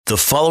The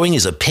following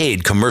is a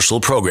paid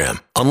commercial program.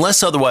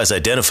 Unless otherwise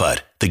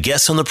identified, the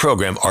guests on the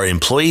program are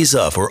employees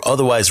of or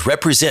otherwise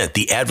represent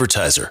the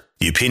advertiser.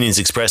 The opinions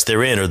expressed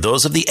therein are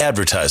those of the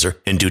advertiser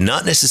and do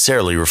not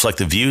necessarily reflect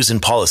the views and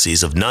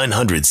policies of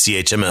 900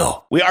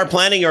 CHML. We are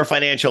planning your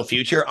financial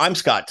future. I'm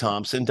Scott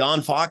Thompson.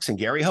 Don Fox and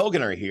Gary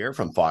Hogan are here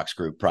from Fox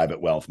Group Private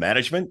Wealth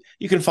Management.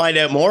 You can find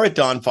out more at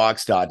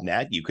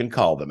donfox.net. You can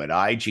call them at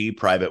IG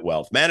Private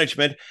Wealth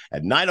Management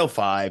at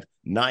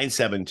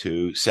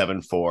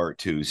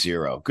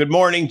 905-972-7420. Good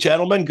morning,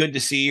 gentlemen. Good to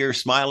see your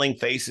smiling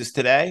faces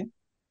today.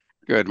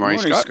 Good morning,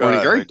 Scott.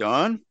 Morning, Gary. Hi,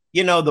 Don.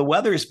 You know, the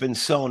weather's been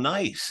so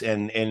nice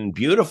and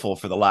beautiful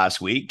for the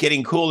last week.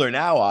 Getting cooler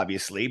now,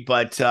 obviously,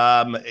 but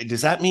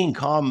does that mean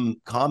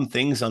calm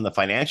things on the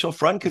financial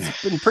front? Because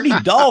it's been pretty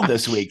dull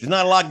this week. There's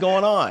not a lot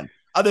going on,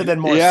 other than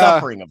more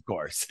suffering, of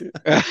course.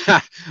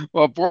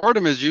 Well,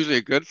 boredom is usually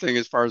a good thing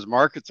as far as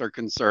markets are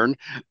concerned.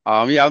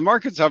 The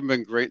markets haven't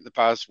been great in the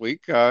past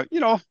week. Up,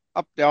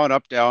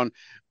 down.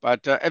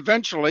 But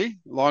eventually,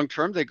 long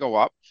term, they go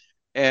up.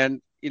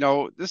 And,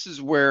 this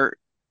is where,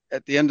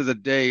 at the end of the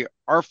day,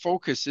 our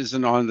focus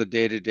isn't on the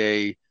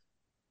day-to-day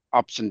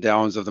ups and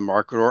downs of the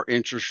market or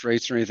interest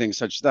rates or anything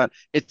such as that.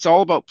 It's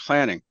all about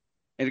planning.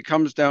 And it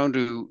comes down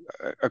to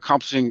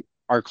accomplishing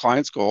our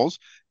clients' goals.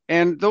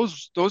 And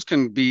those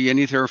can be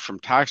anything from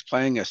tax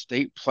planning,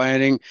 estate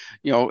planning,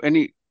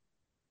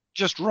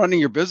 just running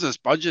your business,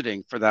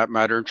 budgeting for that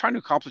matter, and trying to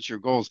accomplish your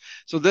goals.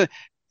 So the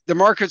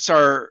markets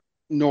are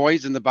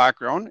noise in the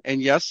background,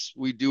 and yes,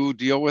 we do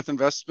deal with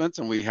investments,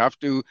 and we want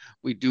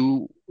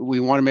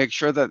to make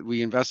sure that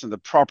we invest in the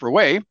proper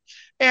way,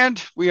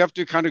 and we have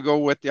to kind of go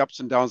with the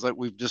ups and downs that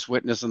we've just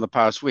witnessed in the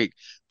past week.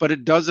 But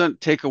it doesn't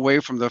take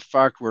away from the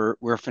fact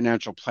we're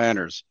financial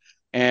planners.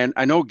 And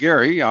I know,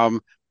 Gary,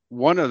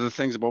 one of the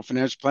things about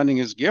financial planning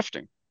is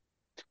gifting.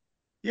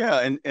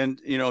 Yeah,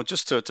 and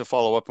just to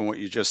follow up on what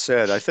you just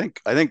said, I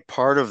think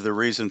part of the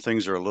reason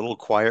things are a little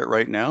quiet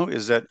right now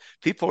is that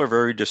people are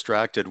very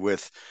distracted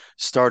with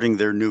starting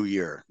their new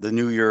year, the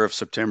new year of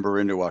September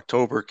into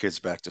October, kids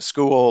back to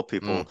school,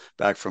 people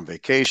back from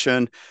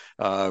vacation,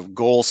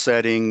 goal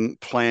setting,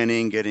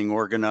 planning, getting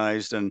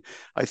organized, and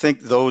I think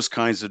those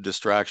kinds of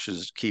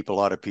distractions keep a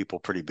lot of people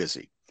pretty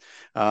busy.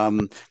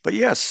 But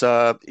yes,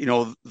 the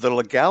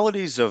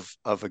legalities of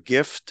a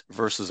gift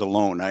versus a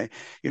loan.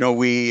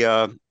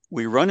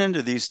 We run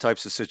into these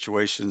types of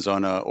situations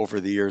over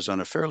the years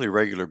on a fairly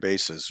regular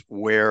basis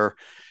where,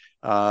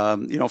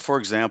 for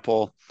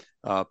example,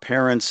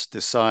 parents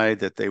decide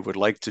that they would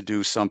like to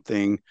do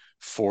something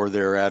for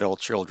their adult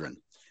children,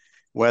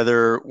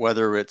 whether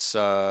it's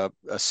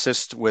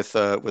assist with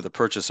the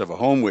purchase of a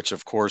home, which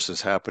of course is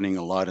happening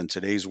a lot in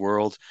today's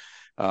world,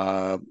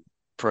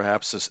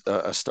 perhaps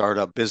a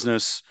startup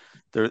business.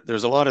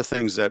 There's a lot of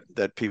things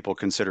that people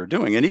consider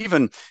doing,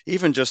 and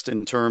even just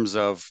in terms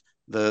of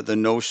the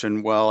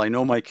notion, well, I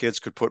know my kids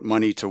could put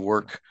money to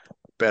work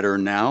better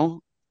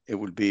now. It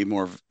would be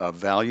more of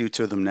value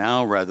to them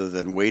now rather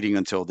than waiting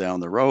until down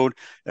the road,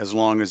 as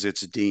long as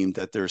it's deemed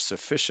that there's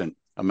sufficient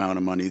amount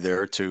of money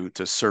there to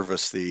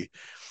service the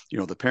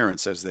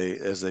parents as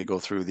they go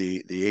through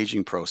the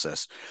aging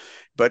process.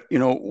 But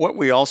what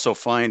we also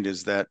find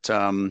is that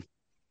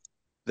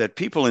that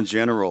people in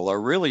general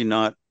are really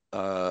not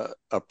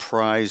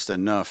apprised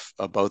enough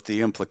about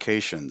the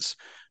implications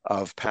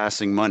of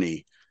passing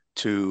money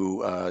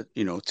to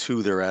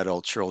their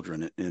adult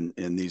children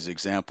in these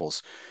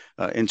examples,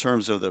 in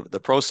terms of the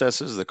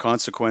processes, the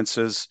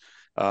consequences,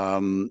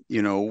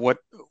 what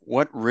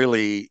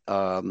really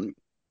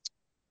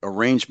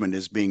arrangement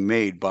is being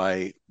made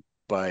by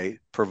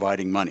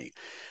providing money.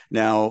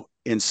 Now,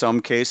 in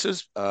some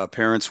cases,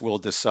 parents will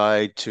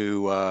decide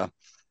to,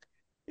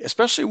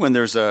 especially when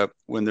there's a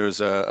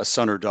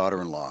son or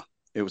daughter-in-law.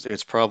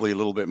 It's probably a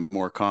little bit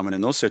more common in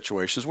those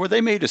situations where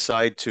they may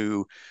decide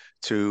to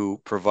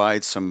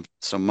provide some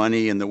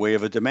money in the way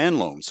of a demand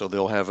loan. So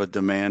they'll have a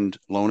demand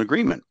loan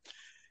agreement,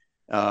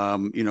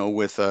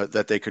 with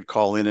that they could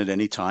call in at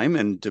any time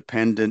and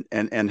dependent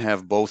and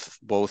have both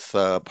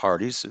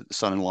parties,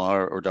 son-in-law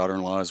or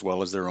daughter-in-law, as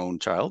well as their own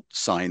child,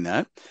 sign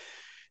that.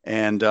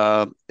 And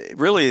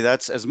really,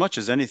 that's, as much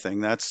as anything,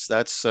 that's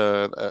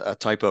a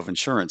type of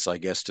insurance, I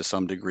guess, to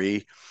some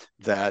degree,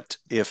 that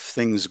if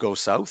things go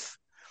south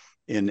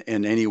in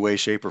any way,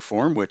 shape, or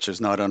form, which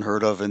is not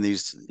unheard of in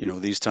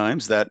these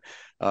times, that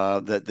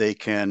they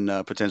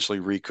can potentially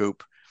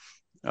recoup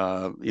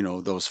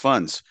those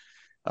funds.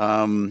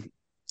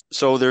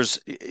 So there's,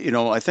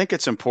 I think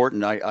it's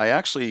important. I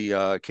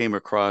actually came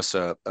across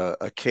a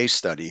case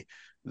study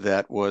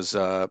that was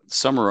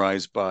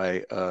summarized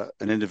by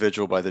an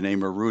individual by the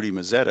name of Rudy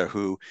Mazzetta,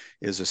 who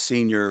is a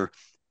senior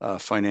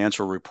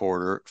financial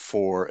reporter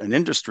for an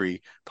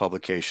industry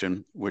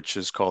publication, which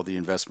is called The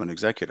Investment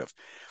Executive.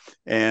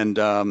 And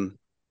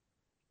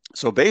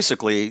so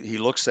basically, he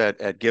looks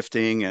at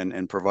gifting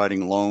and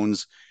providing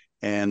loans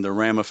and the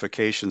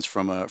ramifications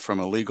from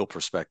a legal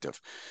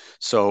perspective.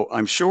 So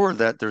I'm sure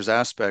that there's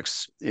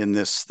aspects in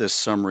this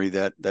summary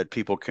that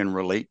people can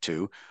relate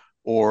to,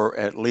 or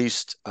at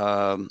least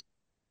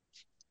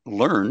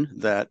learn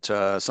that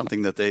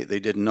something that they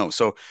didn't know.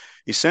 So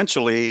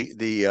essentially,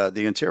 the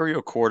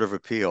Ontario Court of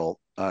Appeal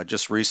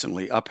just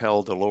recently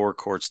upheld a lower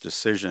court's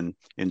decision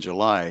in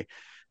July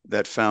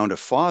that found a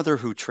father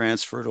who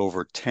transferred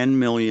over $10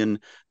 million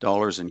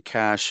in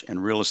cash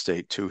and real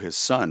estate to his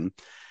son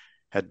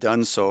had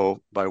done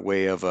so by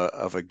way of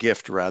a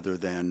gift rather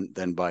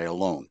than by a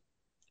loan.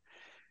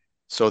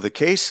 So the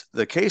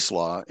case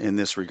law in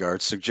this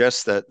regard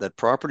suggests that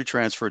property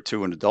transferred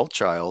to an adult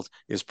child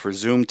is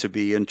presumed to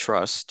be in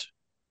trust,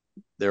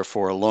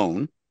 therefore a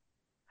loan,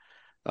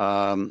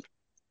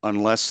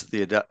 unless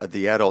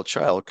the adult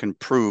child can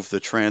prove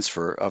the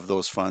transfer of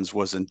those funds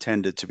was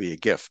intended to be a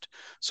gift.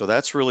 So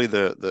that's really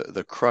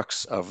the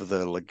crux of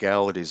the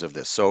legalities of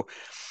this. So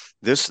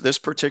this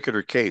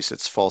particular case,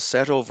 it's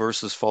Falsetto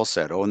versus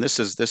Falsetto, and this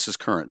is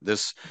current.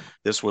 This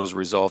was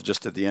resolved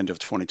just at the end of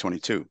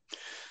 2022.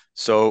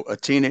 So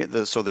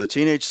the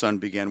teenage son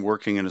began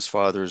working in his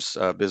father's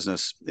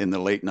business in the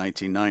late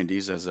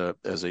 1990s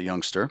as a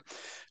youngster,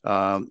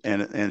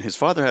 and his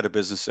father had a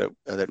business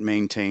that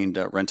maintained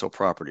rental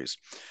properties.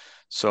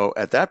 So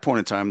at that point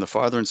in time, the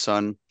father and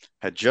son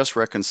had just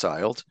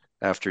reconciled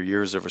after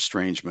years of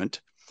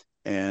estrangement,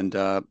 and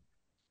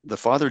the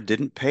father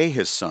didn't pay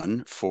his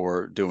son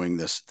for doing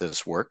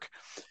this work.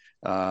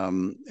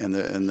 And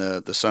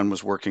the son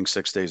was working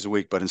 6 days a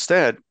week, but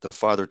instead the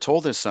father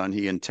told his son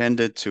he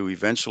intended to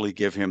eventually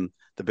give him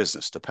the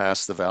business, to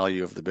pass the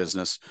value of the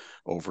business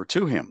over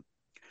to him.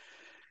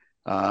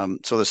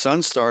 So the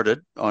son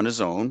started on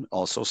his own,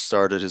 also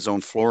started his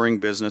own flooring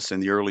business in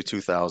the early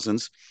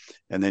 2000s,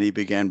 and then he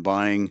began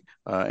buying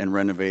and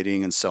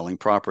renovating and selling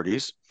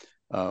properties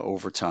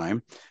over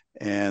time.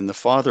 And the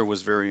father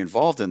was very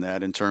involved in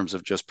that in terms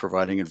of just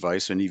providing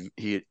advice, and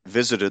he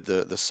visited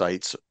the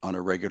sites on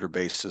a regular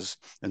basis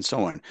and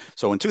so on.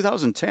 So in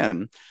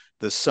 2010,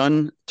 the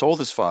son told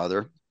his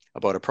father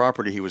about a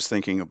property he was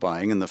thinking of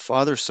buying, and the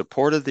father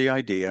supported the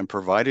idea and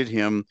provided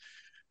him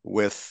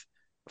with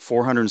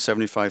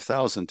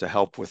 $475,000 to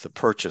help with the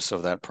purchase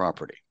of that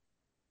property.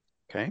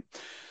 Okay,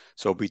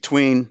 so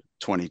between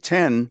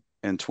 2010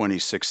 and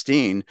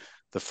 2016,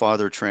 the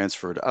father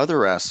transferred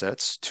other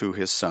assets to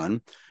his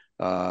son.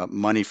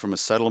 Money from a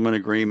settlement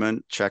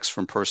agreement, checks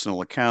from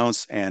personal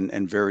accounts,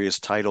 and various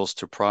titles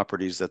to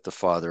properties that the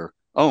father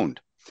owned.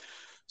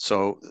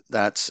 So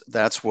that's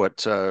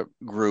what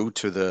grew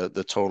to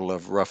the total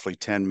of roughly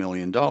 $10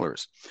 million.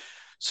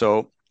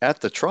 So at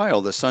the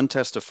trial, the son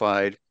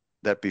testified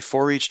that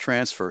before each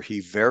transfer, he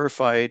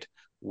verified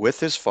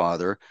with his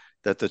father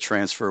that the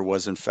transfer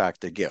was in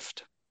fact a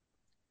gift.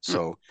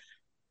 So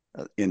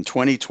in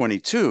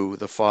 2022,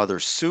 the father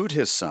sued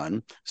his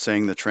son,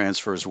 saying the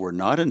transfers were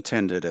not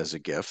intended as a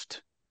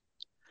gift.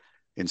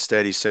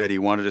 Instead, he said he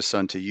wanted his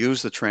son to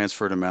use the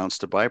transferred amounts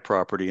to buy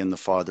property in the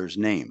father's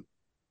name.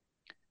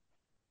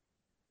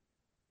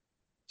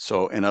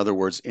 So, in other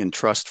words, in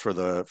trust for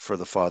the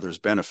father's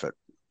benefit.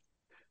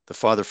 The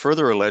father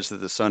further alleged that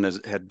the son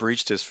had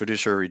breached his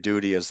fiduciary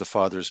duty as the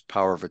father's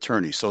power of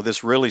attorney. So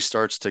this really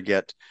starts to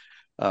get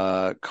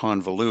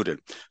convoluted.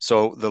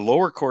 So the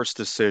lower court's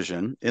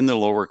decision,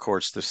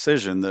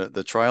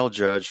 the trial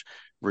judge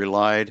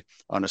relied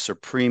on a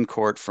Supreme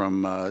Court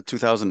from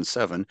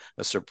 2007,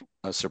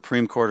 a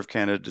Supreme Court of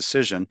Canada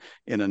decision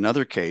in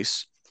another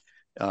case,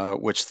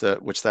 which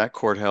that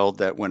court held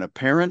that when a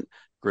parent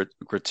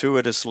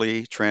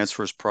gratuitously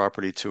transfers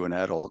property to an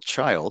adult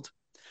child,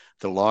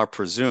 the law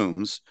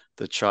presumes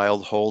the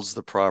child holds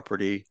the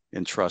property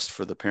in trust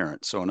for the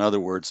parent. So in other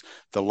words,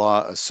 the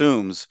law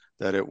assumes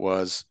that it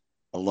was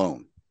a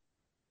loan.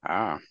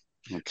 Okay.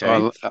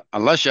 So,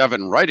 unless you have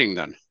it in writing,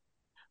 then.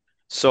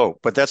 So,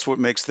 but that's what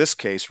makes this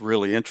case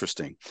really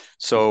interesting.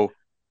 So,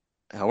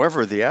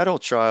 however, the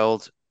adult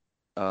child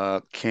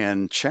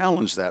can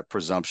challenge that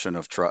presumption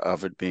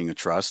of it being a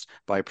trust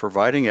by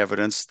providing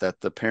evidence that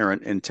the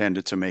parent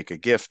intended to make a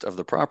gift of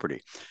the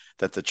property,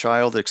 that the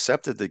child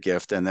accepted the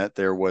gift, and that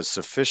there was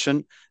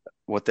sufficient,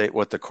 what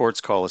the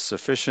courts call a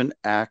sufficient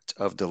act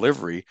of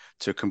delivery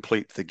to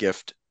complete the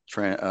gift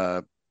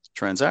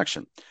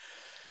transaction.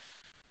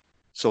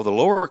 So the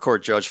lower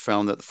court judge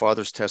found that the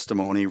father's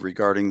testimony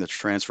regarding the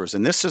transfers,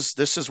 and this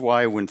is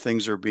why when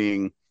things are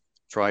being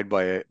tried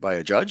by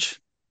a judge,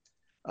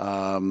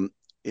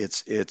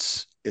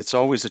 it's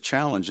always a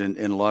challenge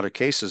in a lot of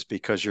cases,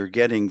 because you're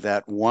getting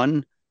that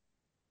one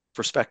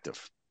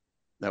perspective,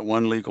 that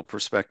one legal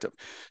perspective.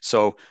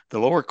 So the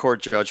lower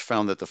court judge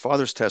found that the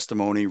father's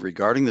testimony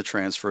regarding the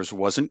transfers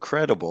wasn't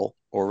credible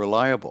or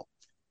reliable.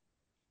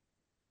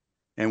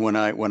 And when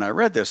I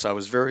read this, I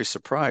was very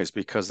surprised,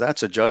 because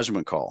that's a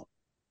judgment call.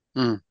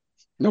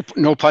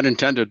 No pun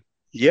intended.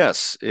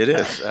 Yes, it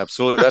is.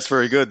 Absolutely. That's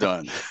very good,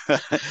 Don.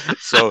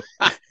 So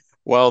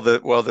while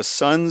the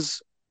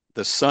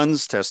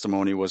son's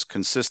testimony was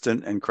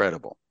consistent and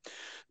credible.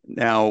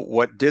 Now,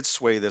 what did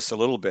sway this a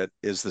little bit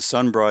is the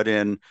son brought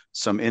in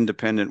some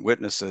independent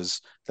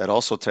witnesses that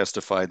also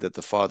testified that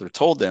the father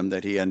told them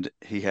that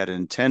he had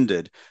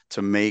intended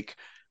to make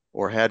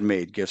or had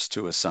made gifts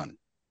to his son.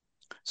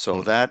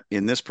 So that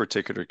in this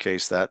particular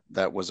case,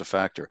 that was a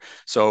factor.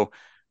 So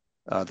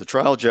The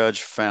trial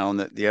judge found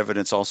that the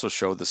evidence also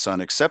showed the son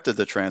accepted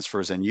the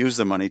transfers and used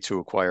the money to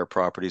acquire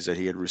properties that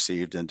he had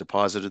received and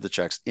deposited the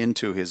checks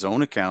into his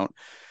own account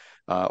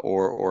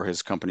or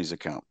his company's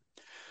account.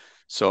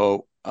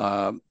 So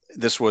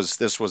this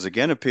was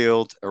again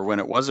appealed, or when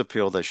it was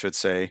appealed, I should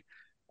say,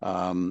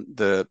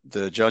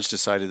 the judge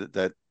decided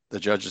that the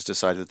judges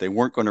decided that they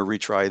weren't going to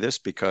retry this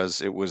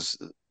because it was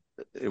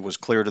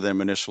clear to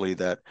them initially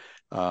that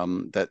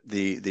that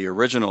the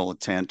original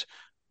intent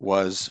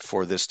was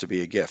for this to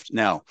be a gift.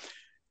 Now,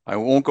 I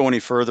won't go any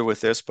further with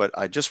this, but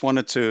I just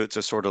wanted to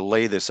sort of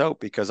lay this out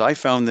because I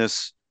found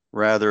this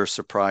rather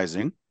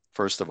surprising,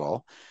 first of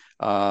all,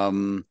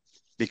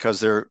 because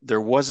there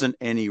wasn't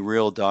any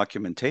real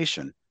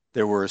documentation.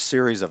 There were a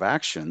series of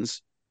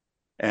actions,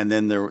 and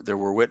then there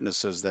were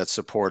witnesses that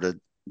supported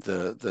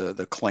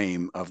the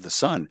claim of the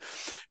son.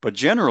 But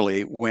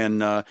generally, when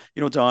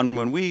Don,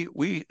 when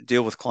we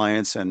deal with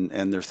clients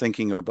and they're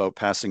thinking about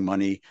passing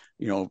money,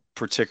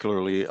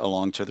 particularly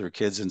along to their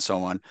kids and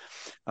so on,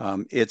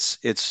 it's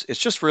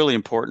just really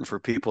important for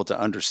people to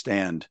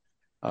understand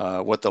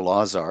what the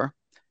laws are,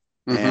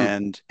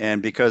 and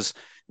because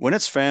when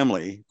it's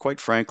family, quite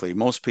frankly,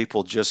 most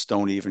people just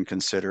don't even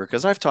consider.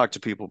 Because I've talked to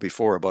people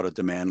before about a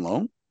demand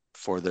loan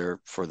for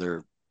their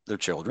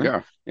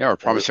children, or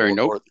promissory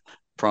note. Or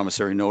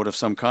promissory note of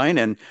some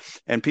kind,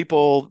 and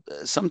people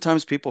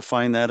sometimes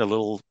find that a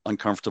little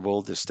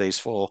uncomfortable,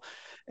 distasteful,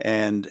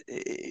 and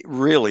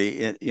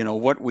really,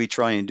 what we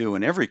try and do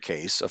in every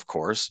case, of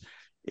course,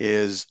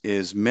 is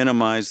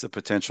minimize the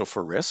potential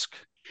for risk.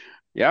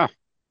 Yeah,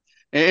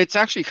 it's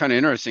actually kind of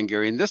interesting,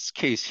 Gary. In this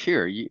case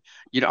here,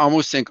 you'd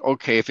almost think,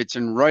 okay, if it's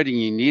in writing,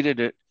 you needed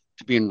it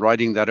to be in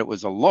writing that it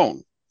was a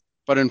loan,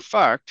 but in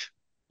fact,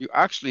 you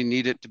actually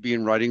need it to be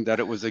in writing that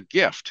it was a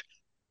gift.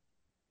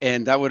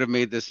 And that would have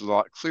made this a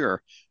lot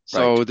clearer.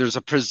 So Right. There's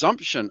a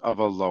presumption of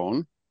a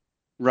loan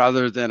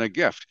rather than a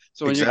gift.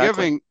 So when Exactly. you're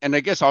giving, and I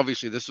guess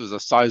obviously this was a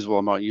sizable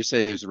amount. You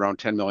say it was around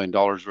 $10 million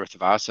worth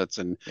of assets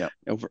and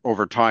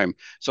over time.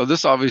 So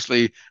this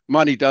obviously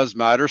money does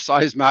matter.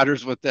 Size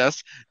matters with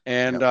this,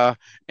 and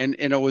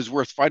it was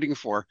worth fighting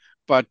for.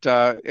 But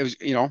it was,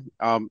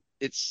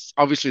 it's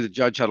obviously the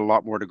judge had a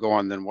lot more to go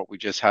on than what we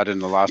just had in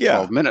the last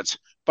 12 minutes.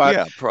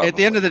 But at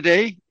the end of the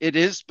day, it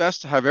is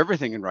best to have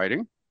everything in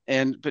writing.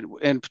 And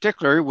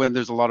particularly when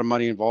there's a lot of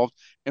money involved.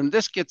 And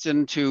this gets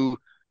into,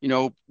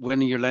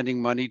 when you're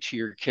lending money to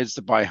your kids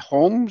to buy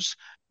homes,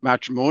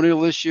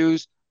 matrimonial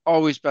issues,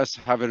 always best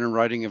to have it in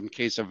writing in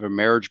case of a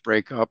marriage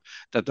breakup,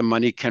 that the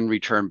money can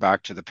return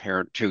back to the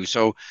parent too.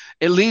 So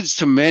it leads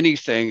to many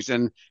things.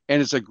 And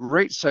it's a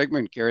great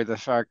segment, Gary, the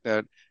fact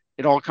that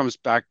it all comes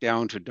back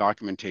down to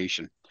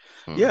documentation.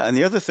 Yeah. And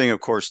the other thing, of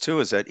course, too,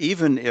 is that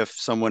even if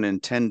someone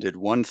intended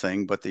one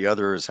thing, but the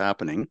other is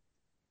happening,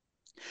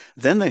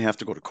 then they have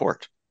to go to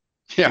court.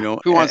 Yeah,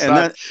 who wants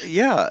that?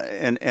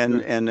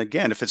 And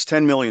again, if it's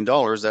 $10 million,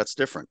 that's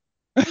different.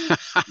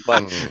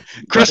 But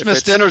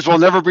Christmas dinners will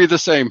never be the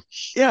same.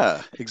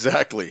 Yeah,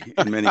 exactly.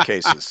 In many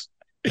cases.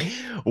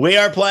 We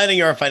are planning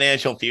your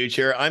financial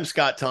future. I'm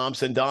Scott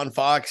Thompson. Don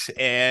Fox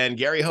and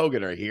Gary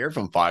Hogan are here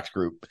from Fox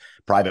Group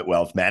Private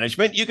Wealth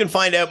Management. You can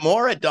find out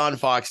more at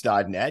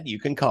donfox.net. You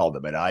can call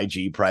them at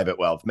IG Private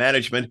Wealth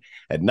Management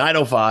at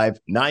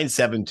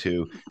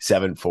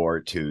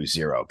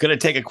 905-972-7420. Going to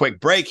take a quick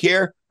break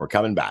here. We're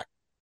coming back.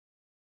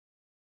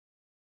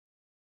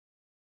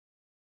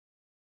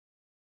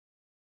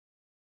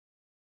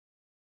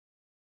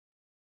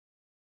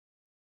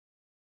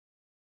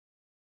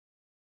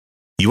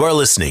 You are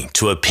listening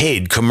to a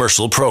paid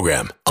commercial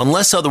program.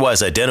 Unless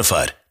otherwise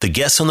identified, the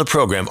guests on the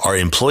program are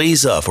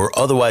employees of or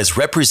otherwise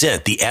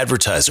represent the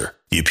advertiser.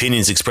 The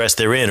opinions expressed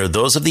therein are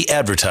those of the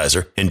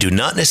advertiser and do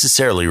not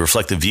necessarily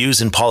reflect the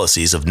views and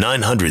policies of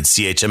 900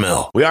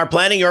 CHML. We are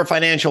planning your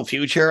financial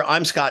future.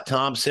 I'm Scott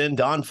Thompson.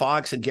 Don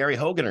Fox and Gary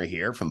Hogan are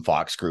here from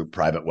Fox Group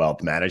Private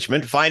Wealth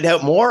Management. Find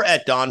out more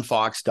at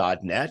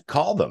donfox.net.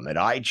 Call them at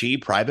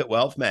IG Private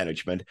Wealth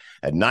Management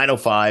at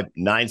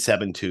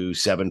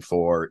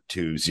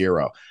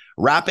 905-972-7420.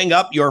 Wrapping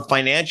up your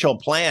financial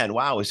plan.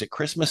 Wow, is it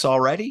Christmas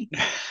already?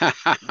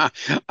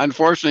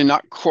 Unfortunately,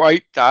 not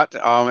quite that.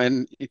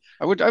 And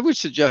I would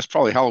suggest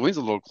probably Halloween's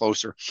a little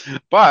closer,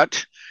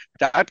 but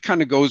that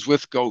kind of goes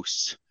with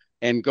ghosts,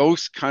 and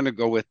ghosts kind of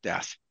go with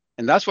death.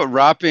 And that's what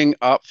wrapping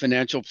up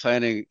financial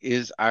planning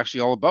is actually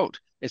all about.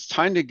 It's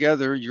tying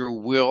together your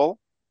will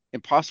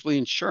and possibly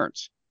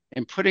insurance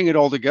and putting it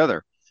all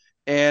together.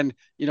 And,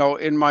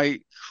 in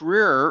my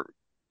career,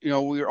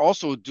 we are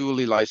also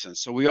dually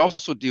licensed. So we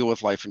also deal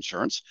with life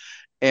insurance.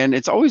 And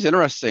it's always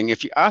interesting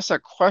if you ask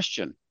that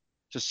question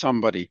to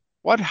somebody,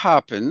 what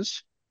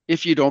happens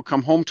if you don't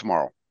come home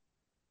tomorrow?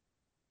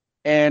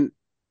 And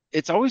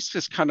it's always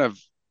just kind of,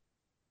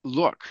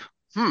 look,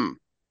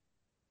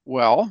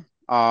 well,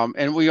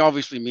 and we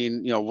obviously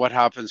mean, what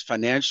happens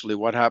financially?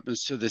 What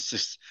happens to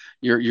this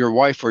your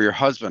wife or your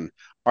husband?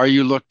 Are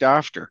you looked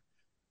after?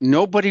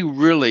 Nobody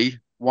really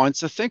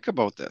wants to think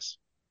about this.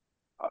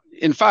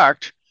 In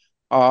fact,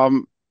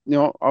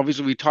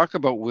 obviously we talk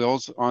about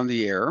wills on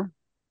the air,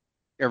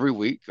 every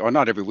week, or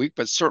not every week,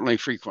 but certainly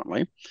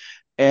frequently.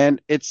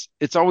 And it's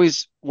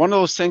always one of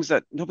those things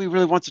that nobody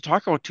really wants to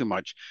talk about too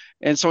much.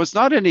 And so it's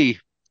not any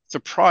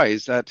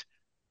surprise that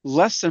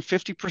less than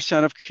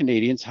 50% of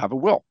Canadians have a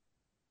will.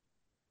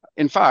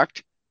 In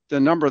fact, the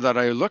number that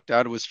I looked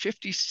at was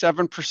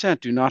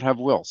 57% do not have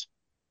wills,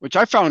 which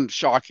I found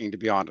shocking, to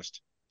be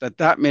honest,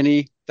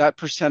 that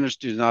percentage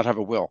do not have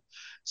a will.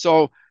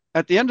 So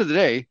at the end of the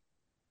day,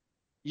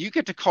 you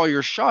get to call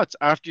your shots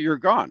after you're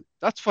gone.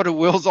 That's what a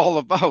will's all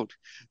about.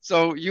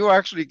 So you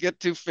actually get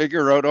to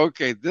figure out,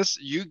 okay,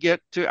 you get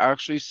to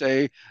actually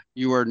say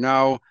you are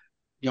now,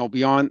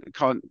 beyond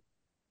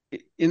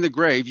in the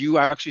grave. You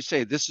actually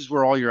say this is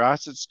where all your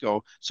assets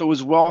go. So it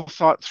was well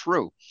thought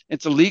through.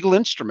 It's a legal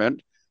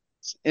instrument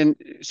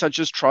such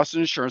as trust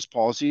and insurance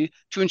policy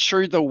to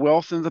ensure the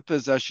wealth and the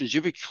possessions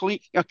you've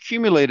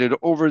accumulated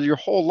over your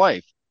whole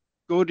life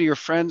go to your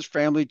friends,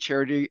 family,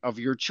 charity of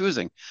your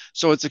choosing.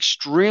 So it's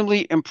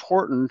extremely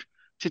important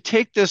to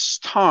take this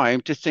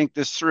time to think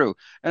this through.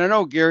 And I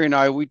know Gary and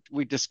I,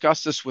 we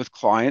discuss this with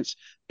clients,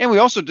 and we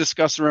also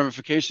discuss the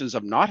ramifications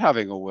of not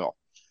having a will.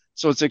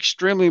 So it's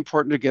extremely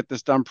important to get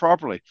this done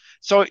properly.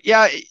 So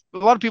yeah, a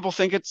lot of people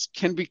think it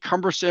can be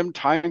cumbersome,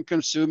 time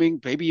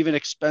consuming, maybe even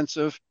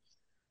expensive,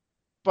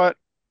 but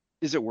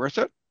is it worth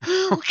it?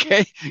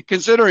 Okay.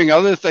 Considering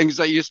other things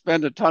that you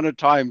spend a ton of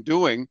time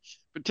doing,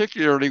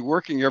 particularly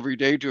working every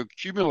day to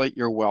accumulate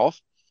your wealth,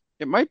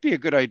 it might be a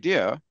good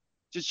idea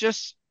to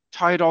just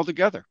tie it all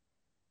together.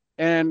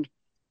 And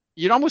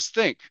you'd almost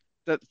think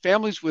that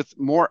families with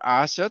more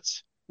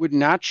assets would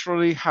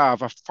naturally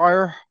have a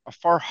far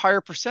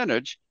higher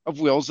percentage of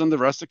wills than the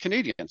rest of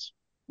Canadians.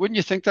 Wouldn't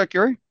you think that,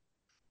 Gary?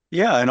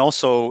 Yeah, and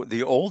also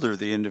the older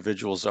the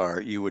individuals are,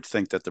 you would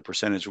think that the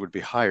percentage would be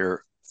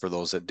higher for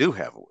those that do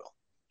have a will.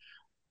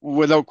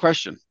 Without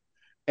question.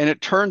 And it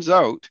turns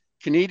out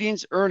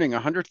Canadians earning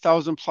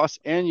 100,000 plus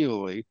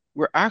annually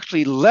were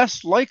actually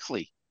less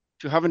likely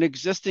to have an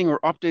existing or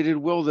updated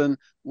will than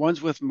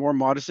ones with more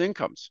modest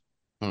incomes.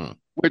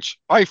 Which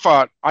I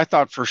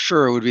thought for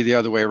sure it would be the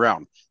other way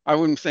around. I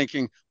wasn't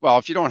thinking, well,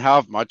 if you don't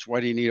have much, why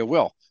do you need a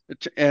will?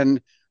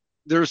 And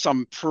there's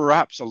some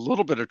perhaps a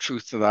little bit of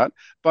truth to that,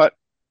 but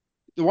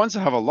the ones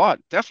that have a lot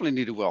definitely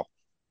need a will.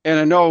 And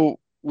I know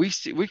we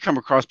come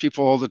across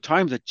people all the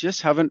time that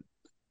just haven't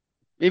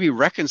maybe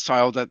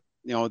reconciled that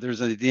there's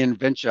the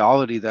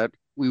eventuality that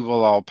we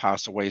will all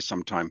pass away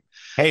sometime.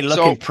 Hey, look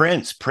at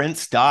Prince.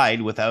 Prince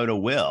died without a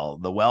will.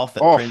 The wealth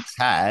that Prince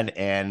had,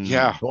 and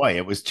boy,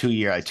 it was a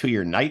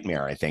 2-year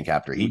nightmare, I think,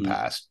 after he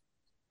passed.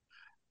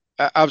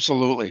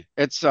 Absolutely,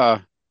 it's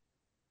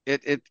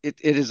it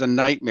is a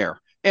nightmare,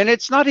 and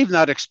it's not even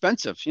that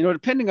expensive.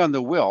 Depending on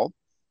the will,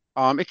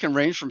 it can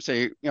range from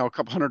say a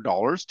couple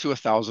 $100 to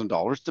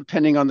 $1,000,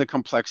 depending on the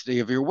complexity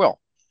of your will.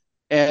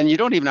 And you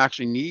don't even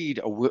actually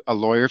need a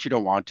lawyer if you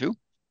don't want to.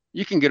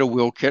 You can get a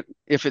will kit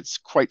if it's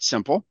quite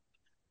simple.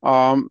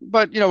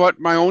 But you know what?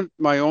 My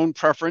own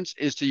preference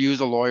is to use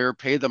a lawyer,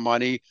 pay the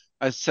money.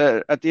 I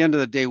said at the end of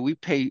the day, we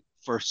pay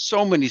for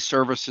so many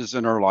services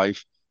in our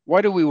life.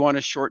 Why do we want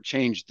to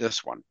shortchange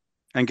this one?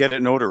 And get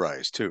it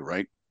notarized too,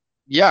 right?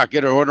 Yeah,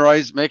 get it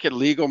notarized, make it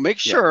legal. Make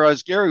sure,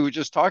 as Gary was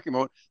just talking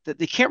about, that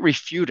they can't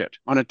refute it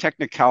on a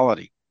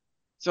technicality.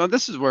 So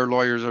this is where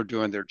lawyers are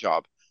doing their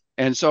job.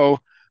 And so,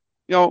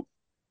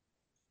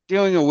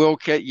 doing a will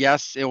kit,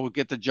 yes, it will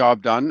get the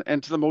job done.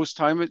 And to the most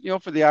time,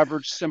 for the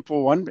average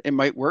simple one, it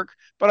might work.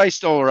 But I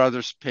still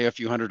rather pay a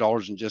few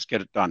 $100s and just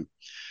get it done.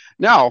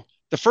 Now,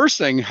 the first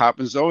thing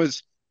happens, though,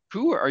 is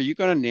who are you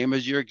going to name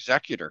as your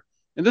executor?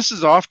 And this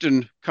is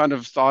often kind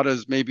of thought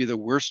as maybe the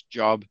worst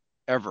job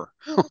ever.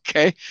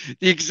 Okay.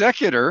 The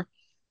executor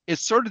is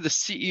sort of the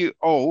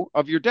CEO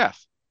of your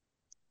death.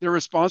 They're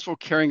responsible for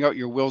carrying out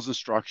your will's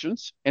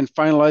instructions and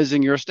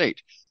finalizing your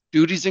estate.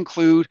 Duties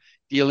include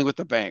dealing with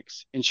the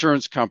banks,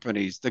 insurance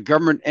companies, the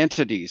government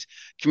entities,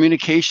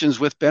 communications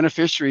with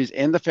beneficiaries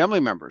and the family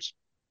members.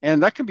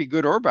 And that can be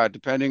good or bad,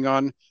 depending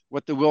on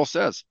what the will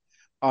says.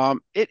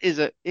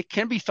 It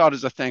can be thought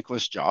as a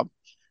thankless job.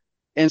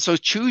 And so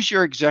choose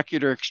your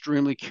executor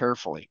extremely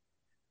carefully.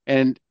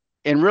 And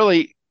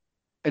really,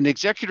 an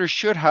executor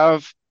should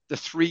have the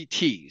 3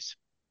 T's.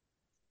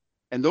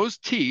 And those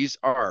T's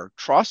are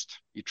trust,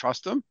 you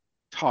trust them,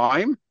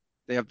 time,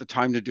 they have the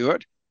time to do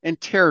it, and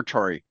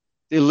territory.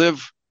 They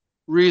live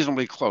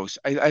reasonably close,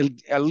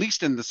 at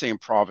least in the same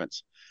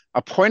province.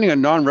 Appointing a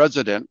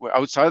non-resident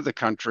outside of the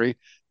country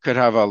could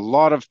have a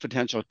lot of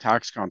potential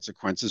tax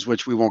consequences,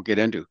 which we won't get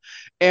into.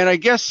 And I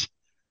guess,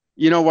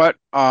 you know what,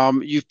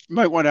 you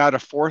might want to add a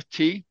 4th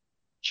T.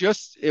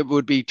 It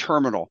would be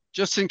terminal.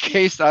 Just in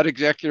case that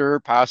executor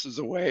passes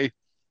away,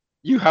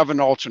 you have an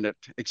alternate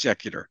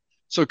executor.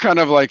 So kind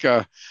of like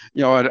a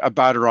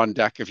batter on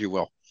deck, if you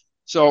will.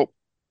 So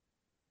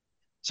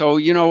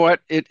you know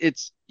what,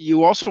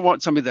 you also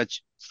want somebody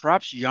that's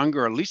perhaps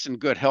younger, at least in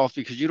good health,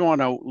 because you don't want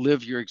to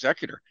outlive your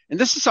executor. And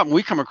this is something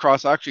we come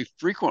across actually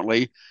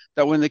frequently,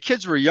 that when the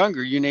kids were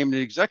younger, you named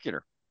an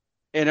executor,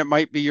 and it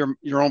might be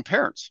your own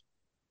parents.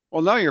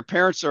 Well, now your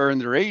parents are in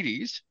their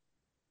 80s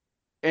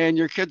and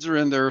your kids are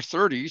in their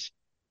 30s.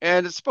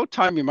 And it's about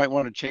time you might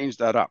want to change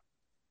that up,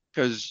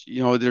 because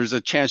there's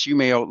a chance you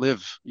may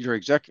outlive your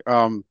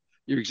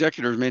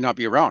executors may not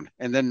be around,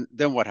 and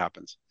then what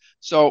happens?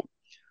 So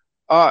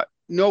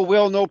no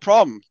will, no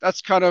problem.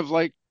 That's kind of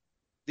like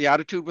the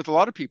attitude with a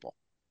lot of people,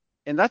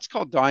 and that's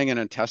called dying in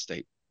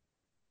intestate.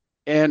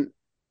 And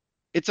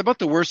it's about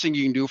the worst thing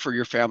you can do for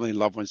your family and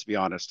loved ones, to be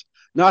honest.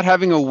 Not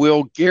having a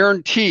will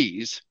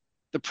guarantees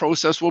the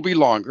process will be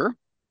longer,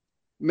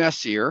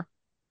 messier,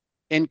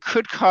 and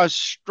could cause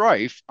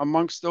strife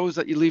amongst those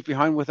that you leave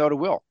behind without a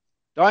will.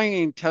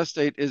 Dying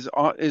intestate is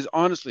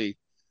honestly,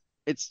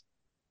 it's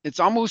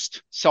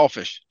almost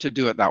selfish to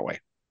do it that way.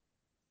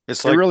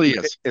 It really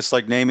is. It's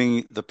like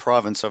naming the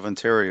province of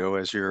Ontario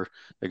as your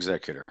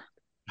executor.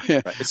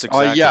 Right? It's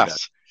exactly yes. that.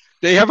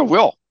 They have a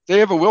will. They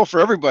have a will for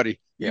everybody.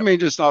 Yep. You may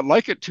just not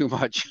like it too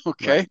much.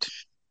 Okay. Right.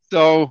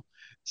 So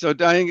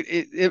dying,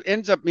 it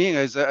ends up being,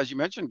 as you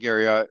mentioned,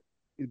 Gary,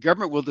 the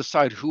government will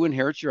decide who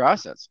inherits your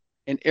assets.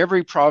 And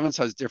every province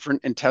has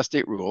different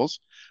intestate rules.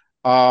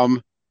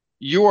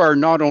 You are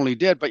not only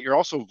dead, but you're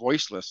also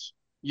voiceless.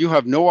 You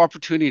have no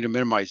opportunity to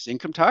minimize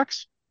income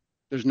tax.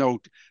 There's no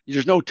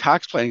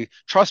tax planning.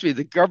 Trust me,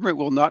 the government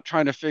will not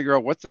try to figure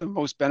out what's the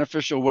most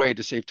beneficial way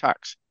to save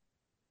tax.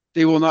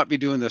 They will not be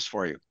doing this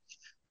for you.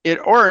 It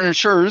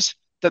ensures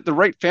that the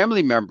right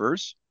family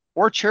members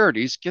or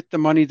charities get the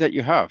money that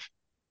you have.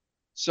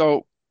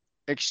 So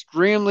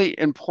extremely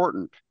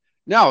important.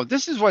 Now,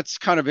 this is what's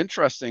kind of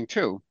interesting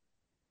too,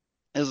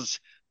 is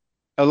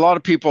a lot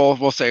of people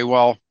will say,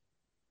 well,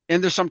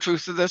 and there's some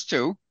truth to this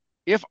too,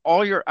 if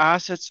all your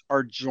assets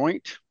are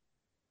joint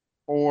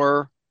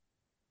or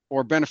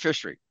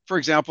beneficiary. For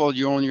example,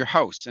 you own your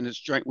house and it's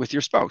joint with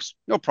your spouse.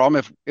 No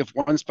problem. If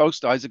one spouse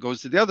dies, it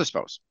goes to the other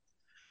spouse.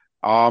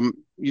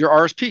 Your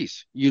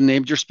RSPs, you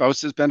named your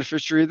spouse as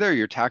beneficiary there.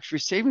 Your tax-free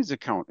savings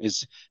account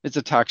is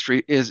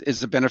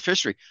a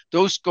beneficiary.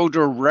 Those go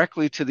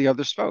directly to the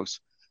other spouse.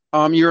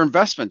 Your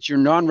investments, your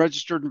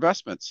non-registered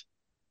investments,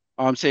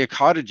 say a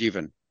cottage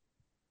even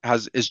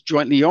is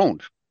jointly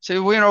owned. Say,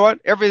 well, you know what?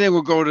 Everything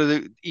will go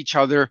to each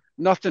other,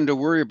 nothing to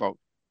worry about.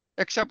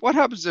 Except what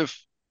happens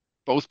if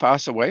both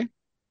pass away?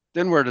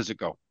 Then where does it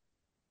go?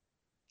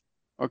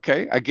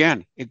 Okay,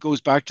 again, it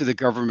goes back to the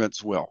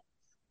government's will.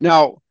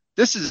 Now,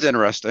 this is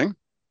interesting.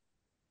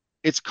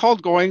 It's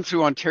called going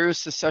through Ontario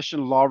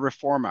Succession Law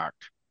Reform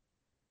Act.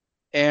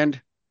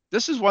 And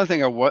this is one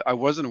thing I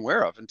wasn't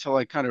aware of until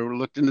I kind of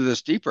looked into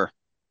this deeper.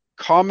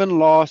 Common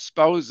law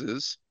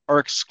spouses are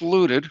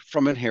excluded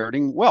from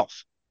inheriting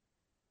wealth.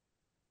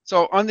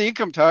 So on the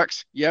income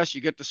tax, yes,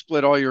 you get to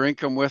split all your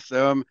income with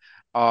them.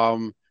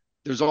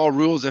 There's all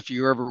rules if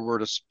you ever were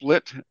to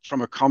split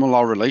from a common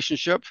law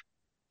relationship.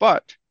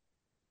 But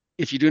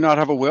if you do not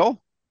have a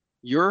will,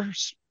 your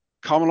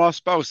common law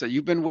spouse that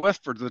you've been with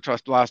for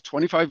the last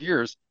 25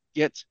 years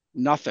gets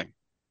nothing.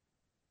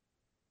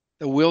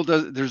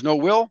 There's no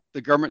will.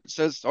 The government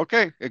says,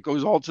 okay, it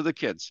goes all to the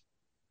kids.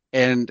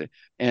 And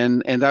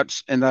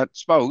that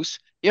spouse,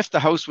 if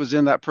the house was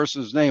in that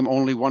person's name,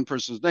 only one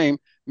person's name,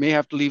 may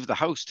have to leave the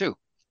house too,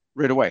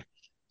 right away.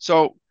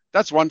 So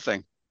that's one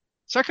thing.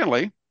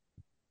 Secondly,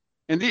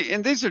 and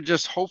these are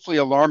just hopefully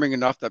alarming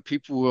enough that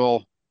people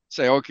will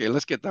say, okay,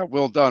 let's get that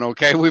will done.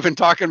 Okay, we've been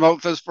talking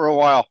about this for a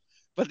while.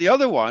 But the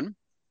other one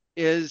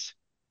is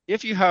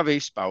if you have a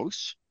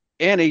spouse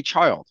and a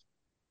child,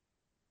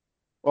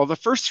 well, the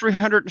first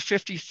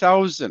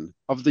 350,000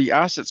 of the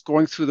assets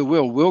going through the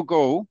will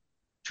go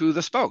to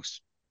the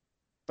spouse.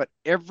 But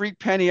every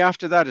penny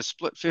after that is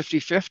split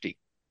 50-50.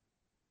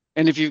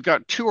 And if you've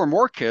got two or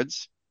more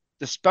kids,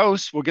 the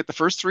spouse will get the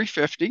first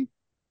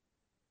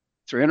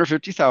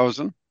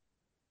 350,000.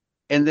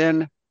 And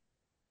then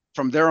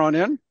from there on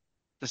in,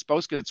 the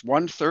spouse gets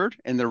 1/3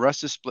 and the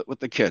rest is split with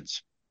the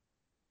kids.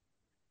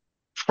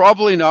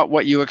 Probably not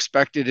what you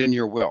expected in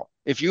your will.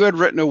 If you had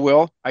written a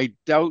will, I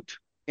doubt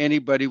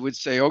anybody would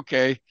say,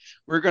 okay,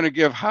 we're going to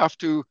give half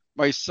to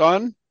my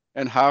son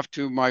and half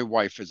to my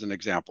wife, as an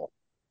example,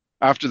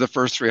 after the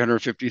first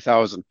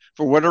 350,000.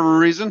 For whatever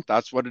reason,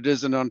 that's what it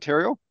is in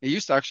Ontario. It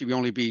used to actually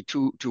only be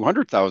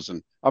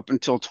 200,000 up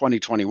until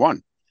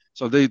 2021.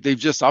 So they've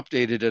just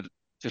updated it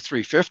to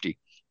 350.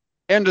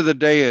 End of the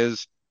day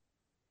is,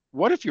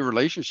 what if your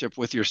relationship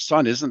with your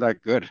son isn't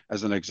that good,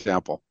 as an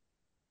example?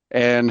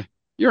 And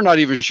you're not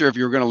even sure if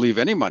you're going to leave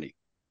any money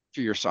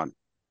to your son.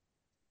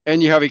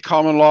 And you have a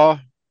common law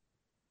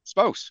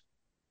spouse.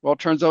 Well, it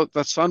turns out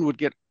the son would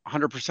get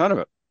 100% of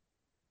it.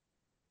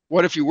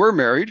 What if you were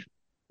married?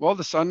 Well,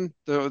 the son,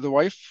 the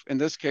wife in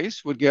this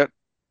case, would get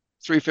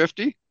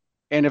 350.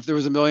 And if there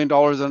was $1 million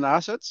in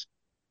assets,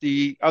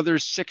 the other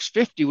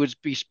 650 would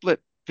be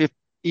split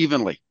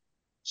evenly.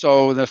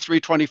 So the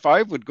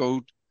 325 would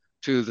go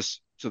to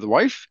the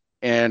wife,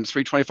 and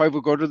 325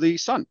 would go to the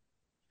son.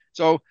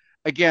 So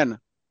again,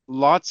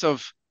 lots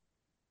of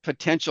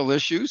potential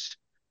issues.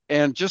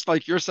 And just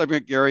like your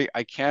segment, Gary,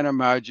 I can't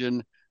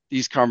imagine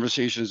these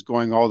conversations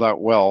going all that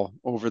well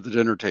over the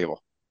dinner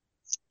table.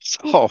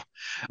 So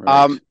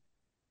Right.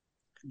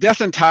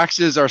 Death and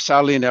taxes are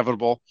sadly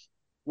inevitable.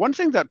 One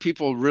thing that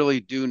people really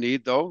do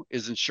need, though,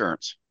 is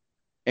insurance.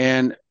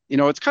 And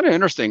it's kind of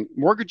interesting.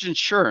 Mortgage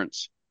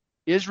insurance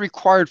is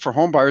required for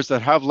home buyers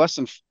that have less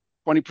than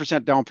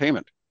 20% down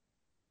payment.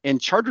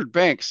 And chartered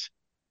banks,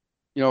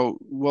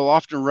 will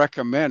often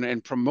recommend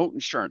and promote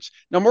insurance.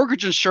 Now,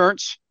 mortgage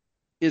insurance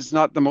is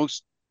not the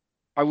most,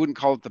 I wouldn't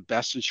call it the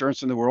best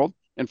insurance in the world.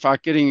 In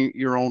fact, getting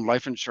your own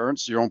life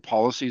insurance, your own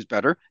policy is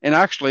better. And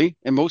actually,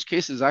 in most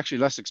cases, actually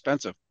less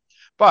expensive.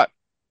 But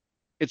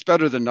it's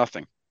better than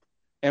nothing.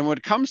 And when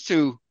it comes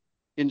to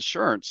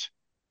insurance,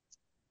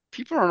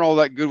 people aren't all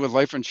that good with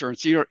life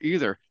insurance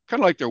either.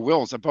 Kind of like their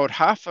wills. About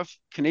half of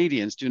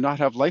Canadians do not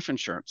have life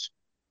insurance.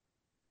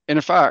 And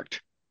in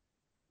fact,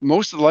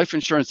 most of the life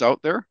insurance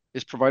out there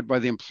is provided by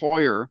the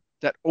employer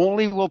that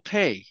only will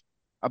pay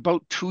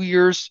about 2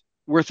 years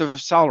worth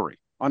of salary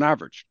on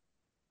average.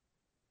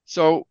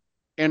 So,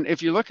 and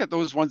if you look at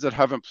those ones that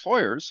have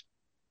employers,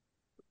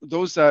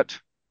 those that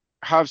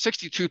have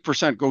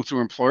 62% go through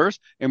employers,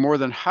 and more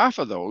than half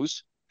of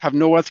those have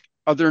no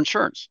other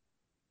insurance.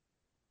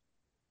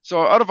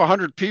 So out of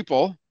 100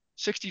 people,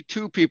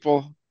 62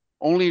 people,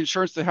 only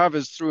insurance they have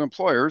is through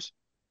employers.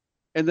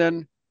 And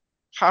then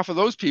half of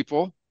those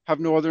people have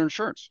no other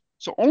insurance.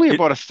 So only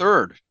about a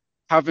third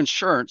have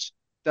insurance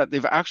that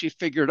they've actually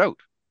figured out.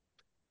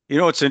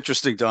 It's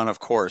interesting, Don, of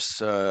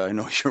course. I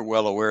know you're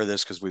well aware of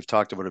this because we've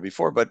talked about it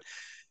before, but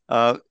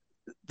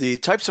the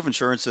types of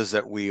insurances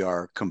that we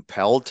are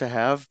compelled to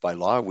have by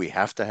law, we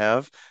have to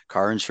have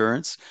car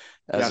insurance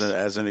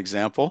as an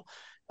example.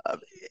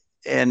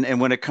 And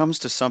when it comes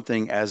to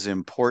something as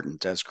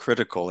important, as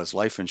critical as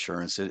life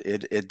insurance,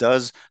 it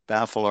does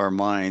baffle our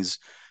minds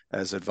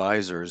as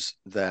advisors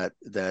that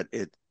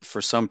it,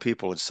 for some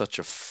people, it's such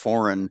a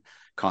foreign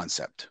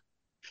concept.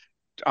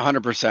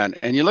 100%.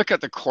 And you look at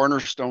the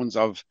cornerstones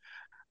of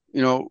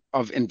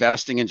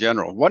investing in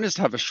general. One is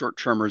to have a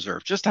short-term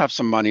reserve, just to have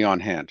some money on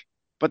hand.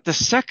 But the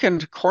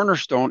second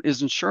cornerstone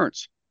is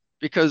insurance,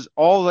 because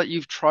all that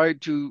you've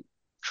tried to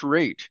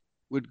create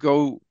would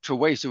go to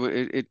waste. So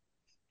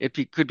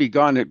it could be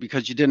gone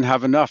because you didn't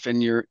have enough in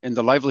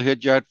the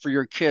livelihood you had for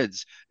your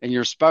kids and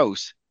your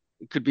spouse.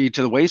 It could be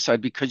to the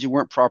wayside because you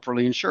weren't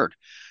properly insured.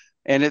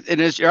 And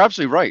you're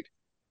absolutely right.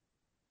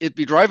 It'd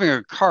be driving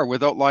a car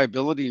without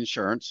liability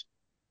insurance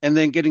and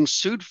then getting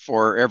sued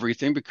for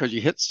everything because you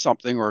hit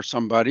something or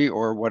somebody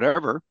or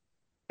whatever.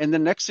 And the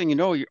next thing you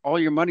know, all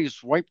your money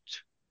is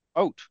wiped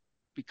out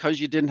because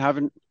you didn't have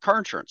car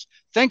insurance.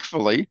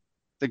 Thankfully,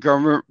 the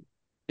government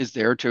is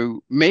there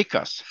to make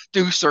us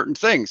do certain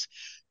things.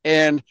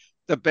 And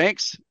the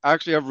banks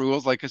actually have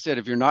rules. Like I said,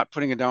 if you're not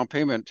putting a down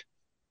payment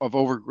of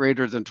over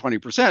greater than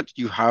 20%,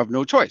 you have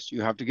no choice.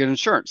 You have to get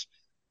insurance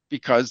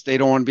because they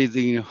don't want to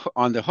be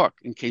on the hook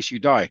in case you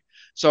die.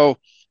 So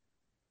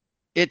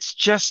it's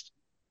just,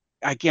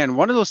 again,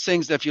 one of those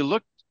things that if you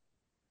look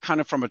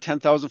kind of from a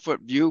 10,000 foot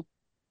view,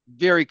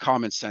 very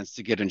common sense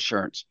to get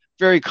insurance,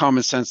 very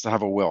common sense to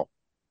have a will.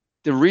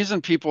 The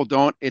reason people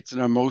don't, it's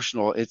an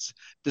emotional, it's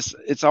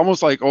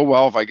almost like, oh,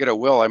 well, if I get a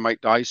will, I might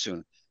die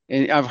soon.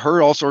 And I've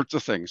heard all sorts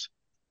of things.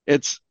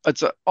 There's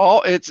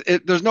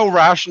no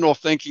rational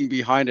thinking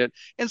behind it.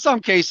 In some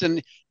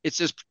cases, it's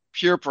just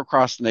pure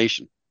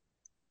procrastination.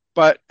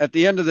 But at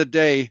the end of the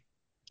day,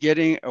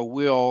 getting a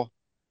will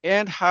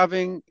and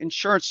having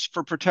insurance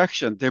for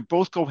protection, they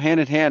both go hand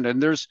in hand.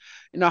 And there's,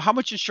 how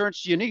much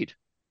insurance do you need?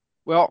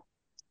 Well,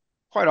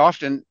 quite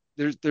often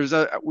there's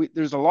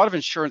a lot of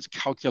insurance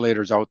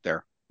calculators out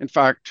there. In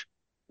fact,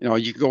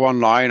 you can go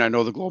online. I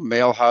know the Globe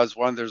Mail has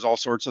one. There's all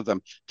sorts of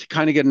them to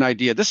kind of get an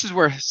idea. This is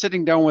where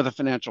sitting down with a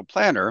financial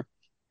planner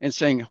and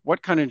saying,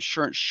 what kind of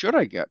insurance should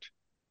I get?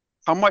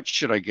 How much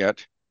should I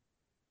get?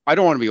 I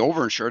don't want to be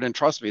overinsured. And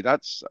trust me,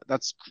 that's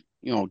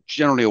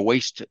generally a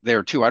waste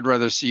there too. I'd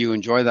rather see you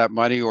enjoy that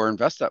money or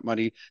invest that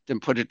money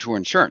than put it to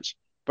insurance.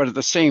 But at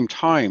the same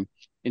time,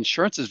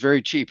 insurance is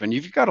very cheap. And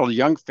if you've got a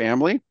young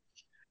family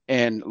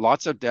and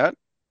lots of debt,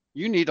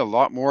 you need a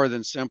lot more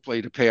than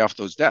simply to pay off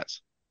those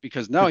debts,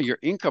 because now your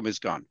income is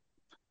gone.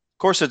 Of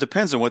course, it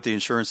depends on what the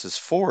insurance is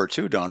for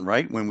too, Don,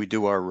 right? When we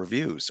do our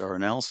reviews, our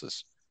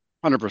analysis.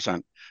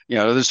 100%.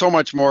 There's so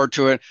much more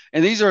to it.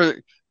 And these are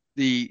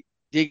the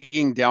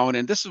digging down.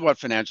 And this is what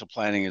financial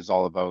planning is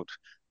all about,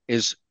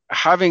 is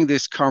having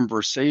this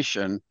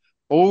conversation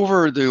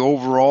over the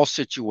overall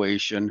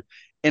situation.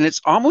 And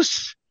it's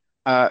almost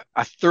a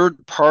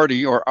third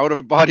party or out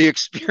of body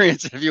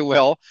experience, if you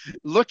will,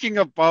 looking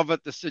above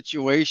at the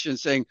situation,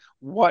 saying,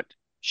 what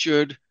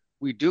should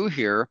we do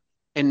here,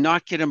 and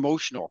not get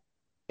emotional.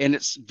 And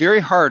it's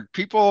very hard.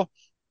 People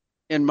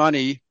in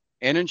money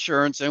and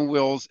insurance and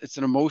wills, it's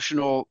an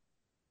emotional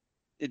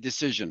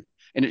decision,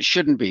 and it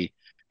shouldn't be.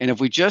 And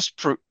if we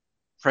just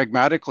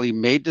pragmatically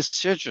made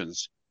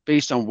decisions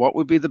based on what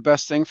would be the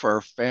best thing for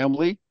our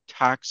family,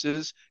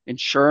 taxes,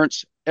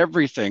 insurance,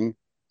 everything,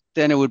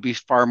 then it would be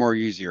far more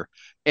easier.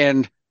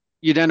 And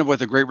you'd end up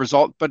with a great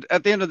result. But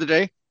at the end of the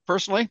day,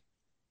 personally,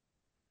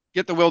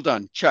 get the will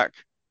done. Check.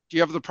 Do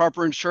you have the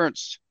proper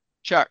insurance?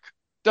 Check.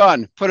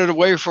 Done. Put it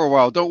away for a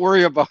while. Don't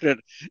worry about it.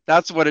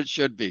 That's what it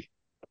should be.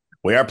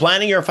 We are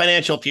planning your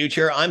financial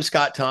future. I'm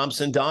Scott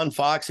Thompson. Don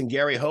Fox and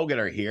Gary Hogan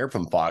are here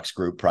from Fox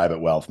Group Private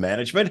Wealth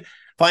Management.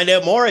 Find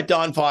out more at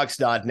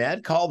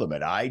donfox.net. Call them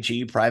at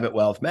IG Private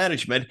Wealth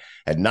Management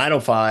at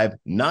 905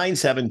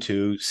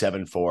 972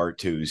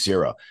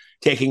 7420.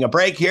 Taking a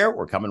break here.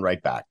 We're coming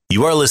right back.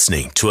 You are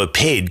listening to a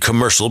paid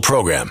commercial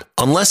program.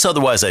 Unless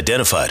otherwise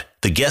identified,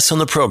 the guests on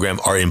the program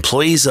are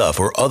employees of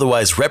or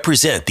otherwise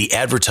represent the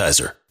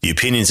advertiser. The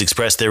opinions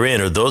expressed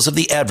therein are those of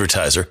the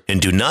advertiser and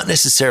do not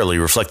necessarily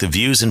reflect the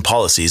views and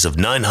policies of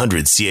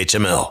 900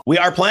 CHML. We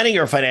are planning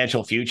your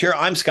financial future.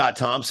 I'm Scott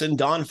Thompson.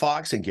 Don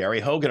Fox and Gary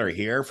Hogan are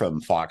here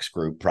from Fox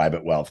Group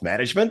Private Wealth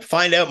Management.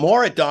 Find out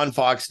more at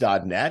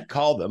donfox.net.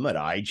 Call them at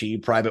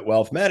IG Private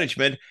Wealth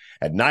Management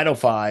at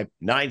 905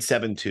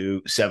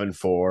 972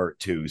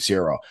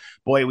 7420.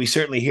 Boy, we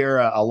certainly hear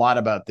a lot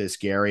about this,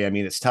 Gary. I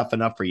mean, it's tough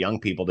enough for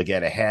young people to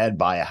get ahead,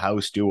 buy a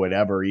house, do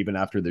whatever, even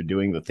after they're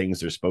doing the things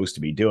they're supposed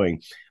to be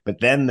doing. But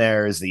then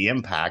there's the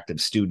impact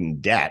of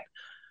student debt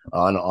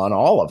on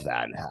all of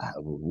that.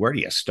 Where do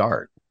you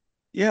start?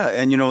 Yeah,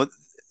 and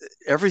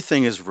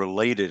everything is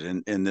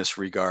related in this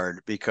regard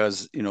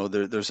because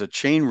there's a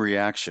chain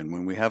reaction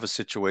when we have a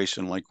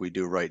situation like we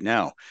do right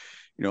now.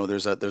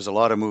 There's a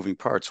lot of moving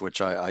parts,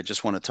 which I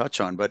just want to touch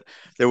on. But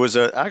there was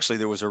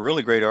a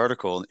really great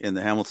article in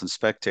the Hamilton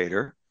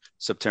Spectator,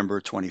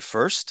 September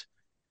 21st,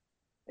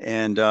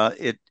 and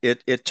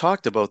it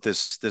talked about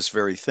this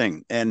very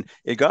thing, and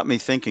it got me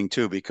thinking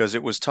too because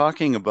it was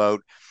talking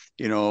about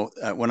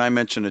when I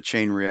mentioned a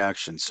chain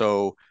reaction.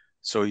 So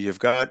you've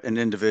got an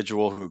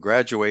individual who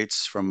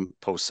graduates from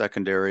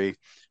post-secondary,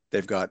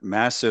 they've got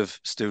massive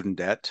student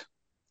debt.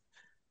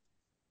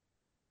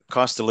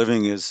 Cost of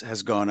living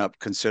has gone up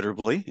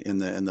considerably in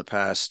the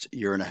past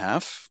year and a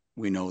half.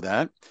 We know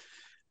that.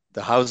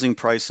 The housing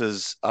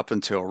prices, up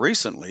until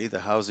recently, the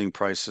housing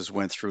prices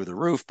went through the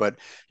roof. But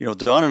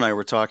Don and I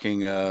were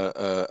talking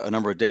a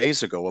number of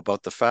days ago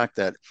about the fact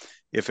that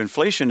if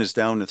inflation is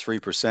down to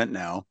 3%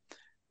 now,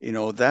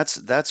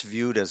 that's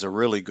viewed as a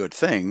really good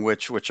thing,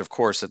 which of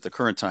course at the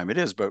current time it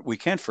is. But we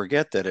can't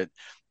forget that it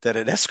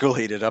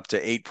escalated up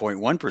to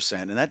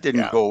 8.1%, and that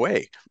didn't go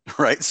away,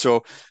 right?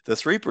 So the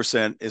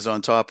 3% is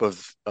on top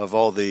of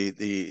all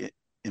the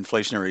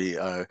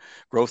inflationary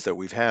growth that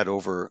we've had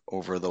over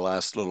the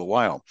last little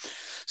while.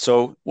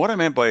 So what I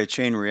meant by a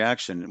chain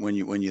reaction, when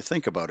you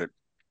think about it,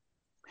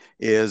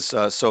 is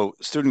so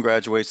student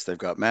graduates, they've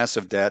got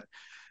massive debt,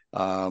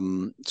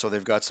 so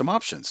they've got some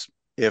options.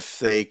 If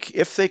they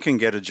can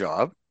get a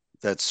job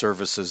that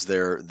services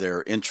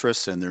their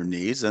interests and their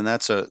needs, and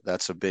that's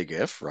a big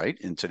if, right?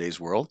 In today's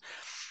world,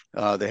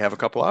 they have a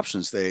couple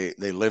options. They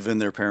live in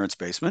their parents'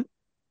 basement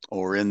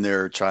or in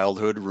their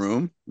childhood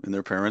room in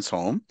their parents'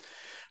 home.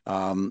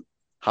 How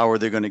are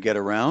they going to get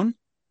around?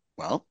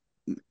 Well,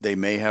 they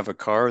may have a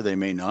car, they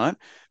may not.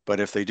 But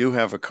if they do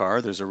have a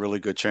car, there's a really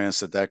good chance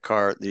that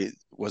car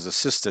was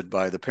assisted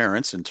by the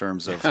parents in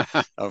terms of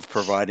of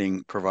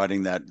providing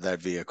that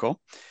vehicle.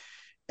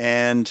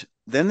 And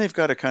then they've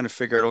got to kind of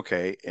figure out,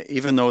 okay,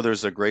 even though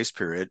there's a grace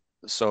period,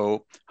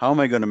 so how am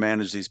I going to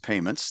manage these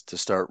payments to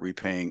start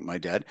repaying my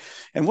debt?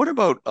 And what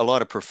about a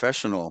lot of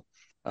professional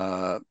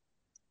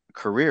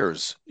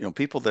careers?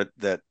 People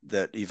that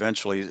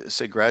eventually,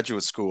 say,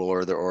 graduate school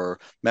or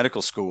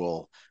medical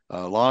school,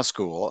 law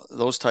school,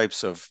 those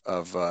types of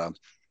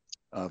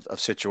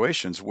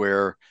situations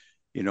where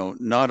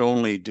not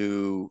only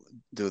do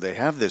they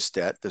have this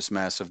debt, this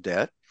massive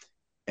debt,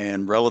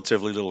 and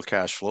relatively little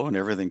cash flow, and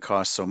everything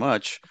costs so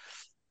much,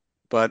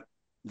 but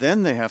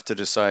then they have to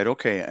decide,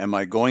 okay, am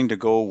I going to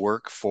go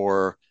work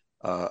for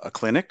a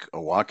clinic,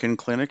 a walk-in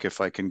clinic,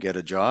 if I can get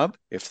a job,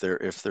 if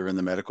they're in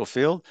the medical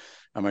field?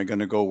 Am I going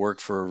to go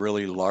work for a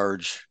really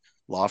large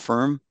law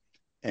firm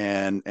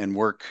and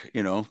work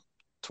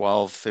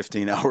 12,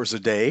 15 hours a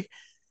day,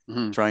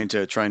 trying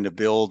to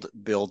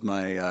build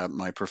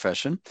my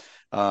profession?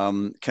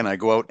 Can I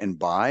go out and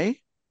buy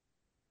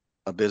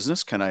a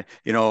business? Can I,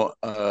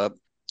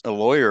 a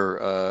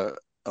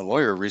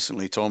lawyer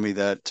recently told me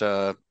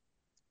that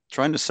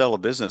trying to sell a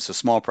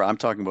business, I'm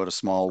talking about a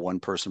small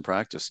one-person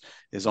practice,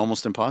 is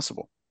almost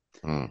impossible.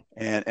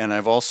 And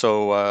I've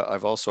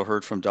also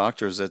heard from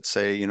doctors that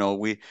say,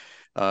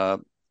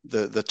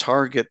 the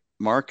target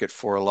market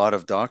for a lot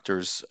of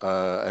doctors,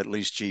 at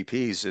least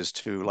GPs, is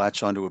to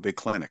latch onto a big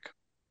clinic.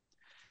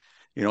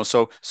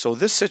 So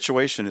this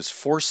situation is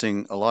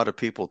forcing a lot of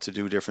people to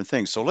do different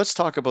things. So let's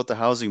talk about the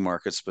housing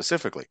market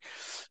specifically.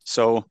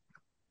 So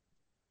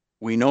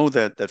we know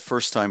that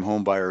first-time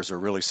home buyers are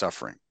really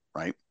suffering,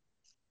 right?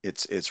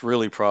 It's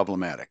really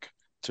problematic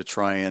to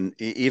try and,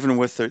 even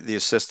with the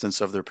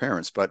assistance of their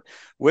parents, but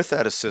with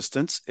that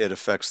assistance, it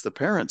affects the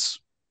parents'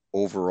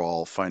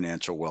 overall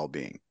financial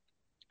well-being.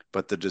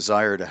 But the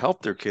desire to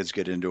help their kids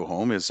get into a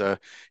home is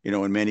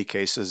in many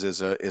cases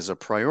is a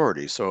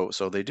priority. So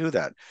they do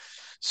that.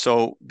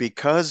 So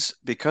because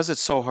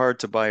it's so hard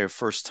to buy a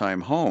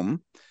first-time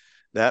home,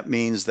 that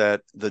means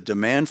that the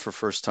demand for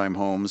first-time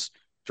homes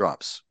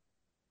drops.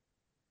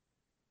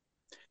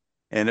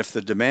 And if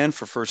the demand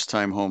for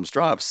first-time homes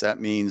drops, that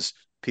means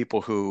people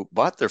who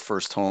bought their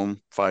first home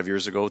 5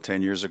 years ago,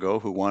 10 years ago,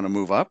 who want to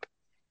move up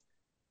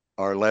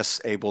are less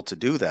able to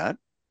do that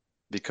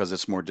because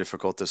it's more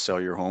difficult to sell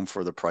your home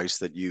for the price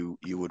that you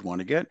would want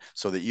to get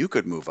so that you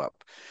could move up.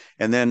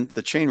 And then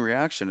the chain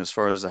reaction as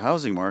far as the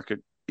housing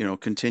market,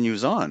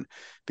 continues on,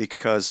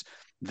 because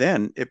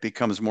then it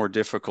becomes more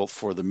difficult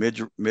for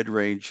the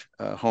mid-range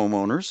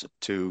homeowners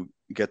to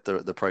get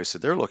the price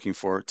that they're looking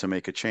for to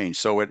make a change.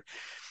 So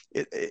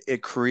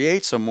it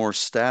creates a more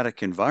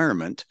static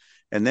environment,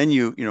 and then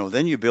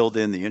you build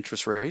in the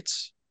interest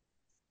rates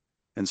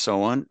and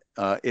so on.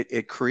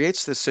 It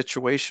creates this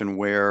situation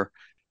where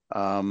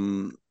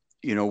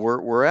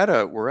we're at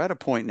a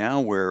point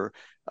now where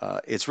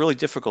it's really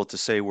difficult to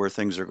say where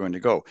things are going to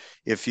go.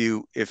 If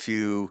you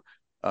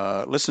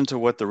listen to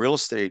what the real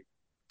estate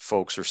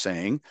folks are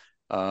saying,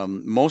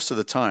 most of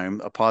the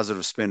time a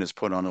positive spin is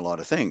put on a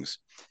lot of things.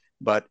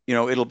 But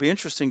it'll be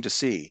interesting to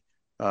see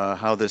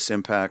how this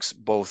impacts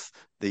both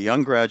the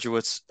young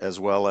graduates as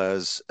well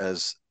as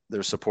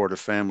their supportive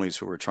families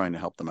who are trying to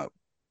help them out.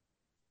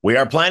 We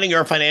are planning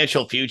your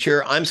financial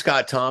future. I'm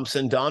Scott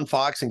Thompson. Don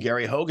Fox and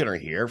Gary Hogan are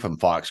here from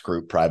Fox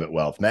Group Private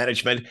Wealth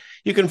Management.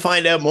 You can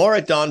find out more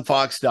at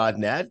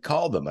donfox.net.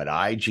 Call them at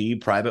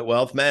IG Private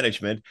Wealth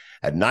Management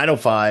at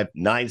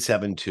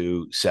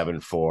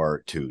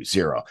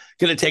 905-972-7420. Going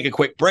to take a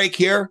quick break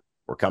here.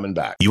 We're coming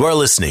back. You are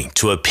listening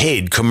to a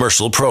paid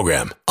commercial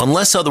program.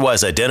 Unless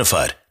otherwise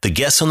identified, the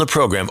guests on the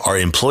program are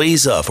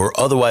employees of or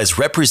otherwise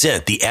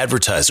represent the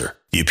advertiser.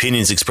 The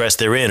opinions expressed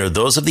therein are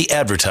those of the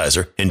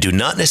advertiser and do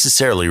not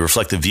necessarily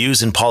reflect the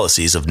views and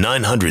policies of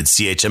 900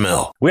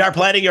 CHML. We are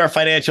planning your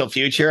financial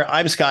future.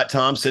 I'm Scott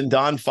Thompson.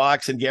 Don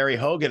Fox and Gary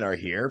Hogan are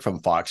here from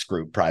Fox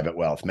Group Private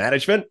Wealth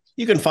Management.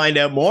 You can find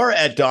out more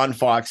at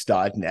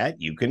donfox.net.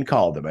 You can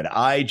call them at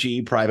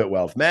IG Private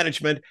Wealth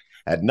Management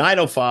at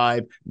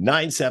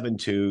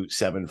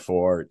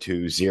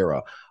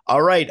 905-972-7420.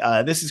 All right,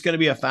 this is going to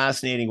be a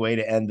fascinating way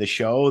to end the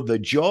show. The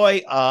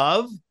joy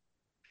of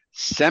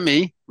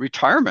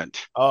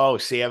semi-retirement. Oh,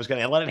 see, I was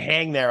going to let it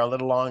hang there a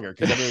little longer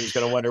because everyone's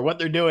going to wonder what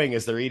they're doing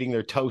as they're eating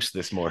their toast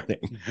this morning.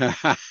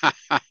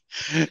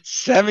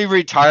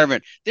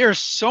 Semi-retirement. There are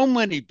so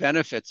many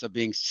benefits of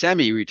being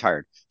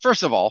semi-retired.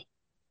 First of all,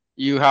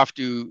 you have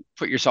to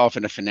put yourself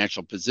in a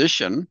financial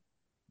position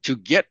to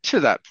get to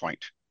that point.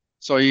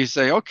 So you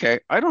say, okay,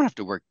 I don't have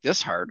to work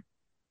this hard.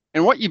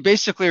 And what you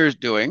basically are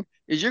doing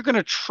is you're going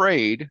to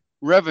trade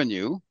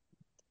revenue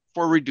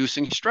for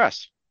reducing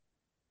stress.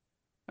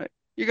 Right?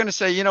 You're going to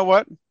say, you know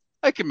what?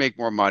 I can make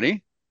more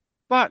money,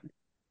 but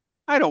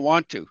I don't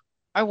want to.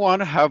 I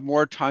want to have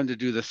more time to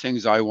do the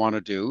things I want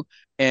to do.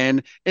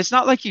 And it's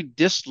not like you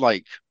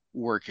dislike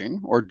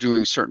working or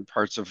doing certain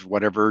parts of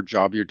whatever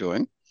job you're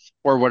doing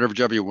or whatever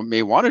job you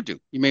may want to do.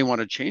 You may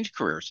want to change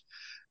careers.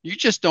 You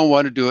just don't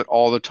want to do it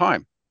all the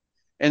time.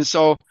 And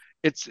so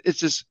it's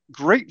this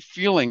great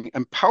feeling,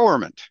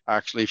 empowerment,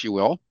 actually, if you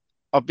will,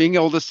 of being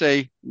able to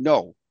say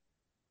no.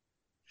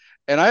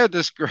 And I had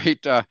this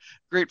great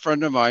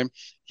friend of mine.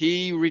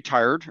 He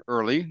retired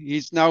early.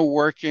 He's now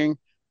working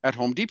at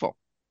Home Depot.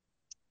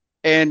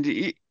 And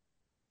he,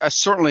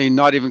 certainly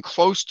not even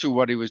close to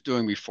what he was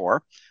doing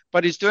before,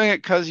 but he's doing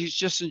it because he's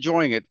just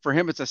enjoying it. For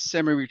him, it's a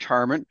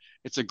semi-retirement.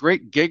 It's a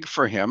great gig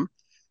for him.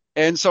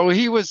 And so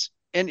he's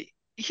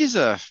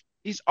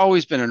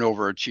always been an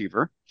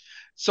overachiever.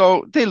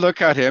 So they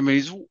look at him and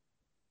he's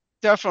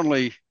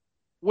definitely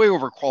way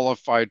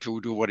overqualified to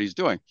do what he's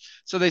doing.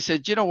 So they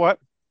said, you know what?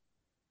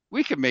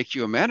 We could make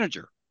you a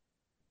manager.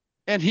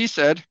 And he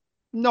said,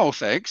 no,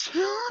 thanks.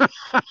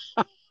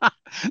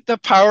 The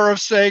power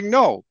of saying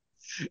no.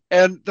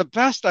 And the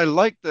best I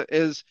like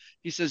is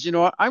he says, you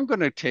know what? I'm going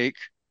to take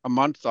a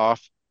month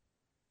off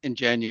in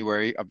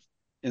January.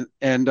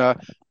 And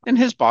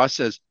his boss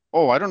says,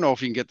 oh, I don't know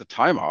if you can get the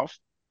time off.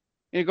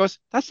 And he goes,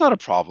 that's not a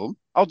problem.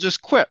 I'll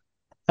just quit.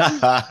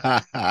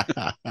 Well,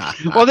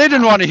 they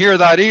didn't want to hear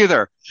that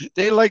either.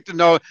 They like to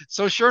know.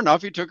 So sure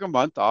enough, he took a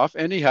month off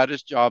and he had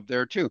his job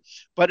there too.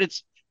 But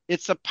it's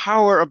the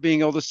power of being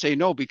able to say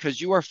no,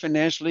 because you are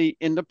financially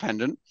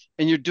independent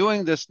and you're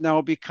doing this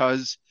now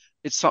because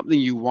it's something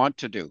you want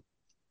to do.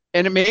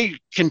 And it may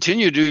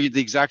continue to do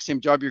the exact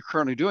same job you're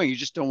currently doing. You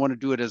just don't want to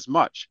do it as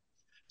much.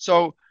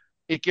 So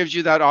it gives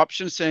you that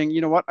option saying, you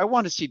know what, I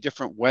want to see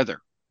different weather.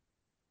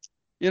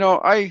 You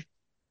know,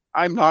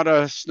 I'm not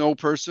a snow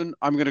person.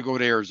 I'm going to go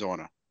to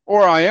Arizona.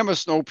 Or I am a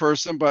snow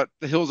person, but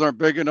the hills aren't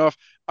big enough.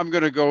 I'm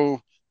going to go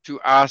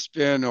to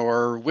Aspen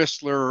or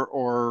Whistler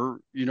or,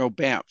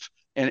 Banff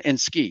and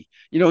ski.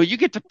 You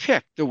get to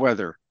pick the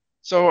weather.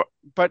 So,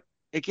 but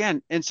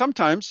again, and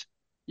sometimes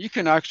you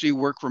can actually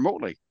work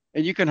remotely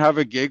and you can have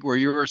a gig where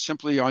you're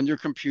simply on your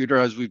computer,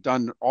 as we've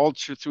done all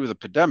through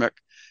the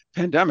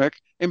pandemic,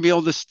 and be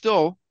able to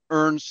still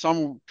earn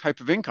some type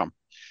of income.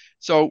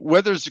 So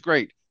weather's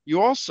great.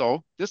 You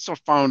also, this I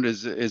found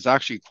is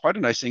actually quite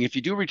a nice thing. If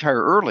you do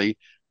retire early,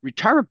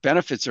 retirement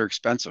benefits are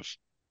expensive.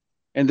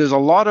 And there's a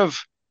lot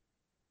of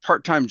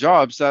part-time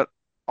jobs that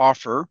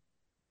offer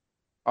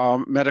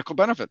medical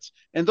benefits.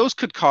 And those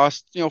could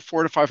cost, $400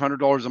 to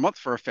 $500 a month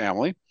for a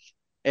family.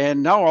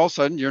 And now all of a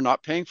sudden you're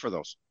not paying for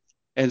those.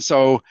 And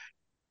so,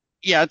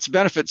 yeah, it's a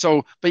benefit.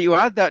 So, but you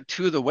add that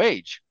to the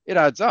wage, it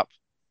adds up.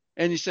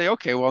 And you say,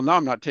 okay, well, now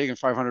I'm not taking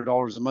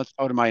 $500 a month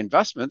out of my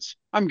investments.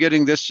 I'm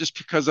getting this just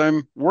because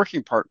I'm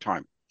working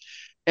part-time.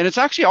 And it's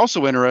actually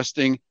also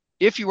interesting,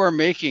 if you are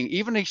making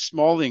even a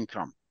small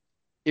income,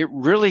 it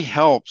really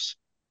helps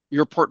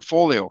your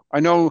portfolio. I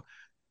know,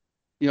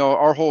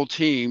 our whole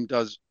team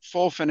does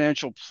full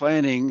financial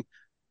planning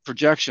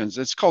projections.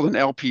 It's called an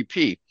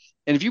LPP.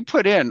 And if you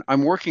put in,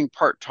 I'm working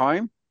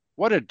part-time,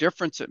 what a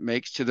difference it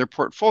makes to their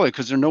portfolio,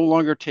 because they're no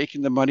longer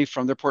taking the money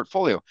from their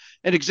portfolio.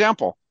 An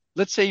example,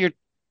 let's say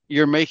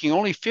you're making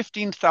only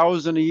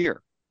 $15,000 a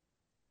year.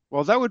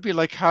 Well, that would be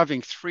like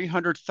having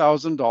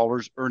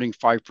 $300,000 earning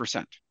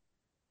 5%.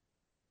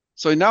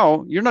 So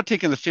now you're not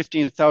taking the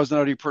 15,000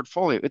 out of your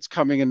portfolio. It's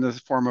coming in the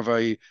form of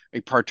a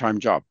part-time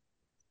job.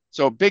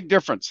 So big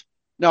difference.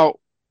 Now,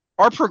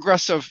 our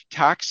progressive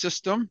tax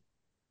system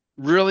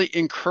really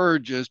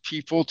encourages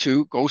people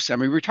to go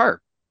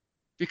semi-retire,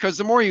 because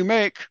the more you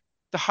make,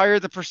 the higher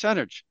the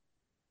percentage.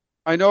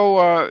 I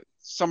know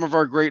some of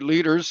our great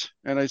leaders,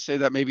 and I say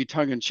that maybe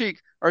tongue in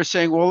cheek, are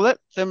saying, well, let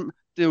the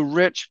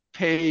rich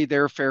pay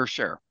their fair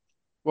share.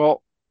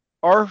 Well,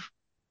 our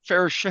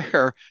fair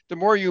share, the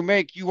more you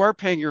make, you are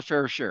paying your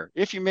fair share.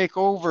 If you make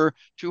over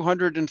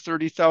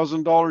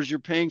 $230,000, you're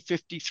paying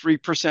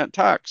 53%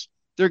 tax.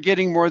 They're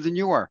getting more than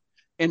you are.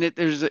 And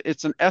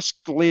it's an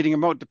escalating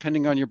amount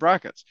depending on your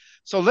brackets.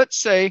 So let's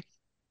say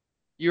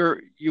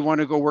you want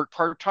to go work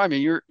part-time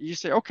and you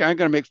say, okay, I'm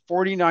going to make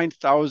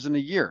 $49,000 a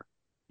year.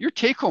 Your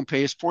take-home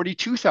pay is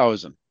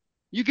 $42,000.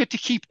 You get to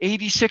keep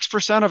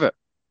 86% of it.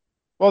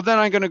 Well, then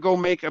I'm going to go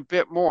make a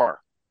bit more,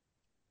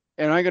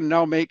 and I'm going to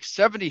now make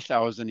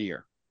 $70,000 a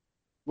year.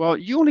 Well,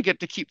 you only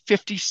get to keep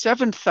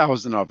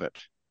 57,000 of it.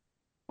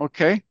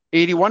 Okay,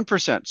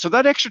 81%. So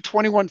that extra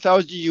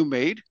 21,000 you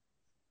made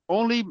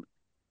only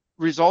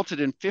resulted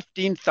in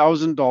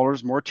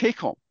 $15,000 more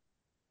take-home.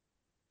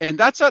 And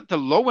that's at the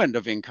low end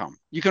of income.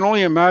 You can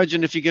only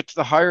imagine if you get to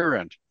the higher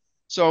end.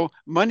 So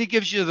money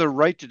gives you the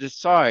right to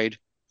decide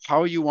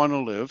how you want to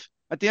live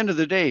at the end of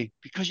the day,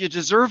 because you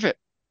deserve it.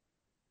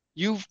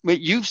 You've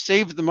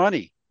saved the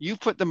money. You've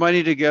put the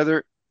money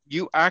together.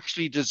 You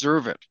actually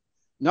deserve it.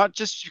 Not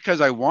just because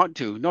I want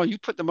to. No, you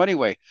put the money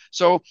away.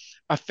 So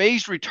a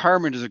phased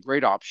retirement is a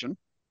great option,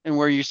 and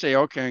where you say,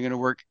 okay, I'm going to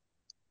work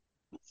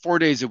 4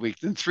 days a week,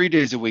 then 3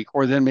 days a week,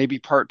 or then maybe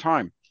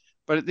part-time.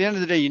 But at the end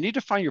of the day, you need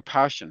to find your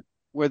passion,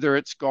 whether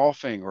it's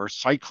golfing or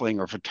cycling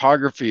or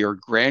photography or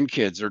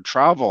grandkids or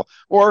travel,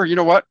 or you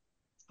know what,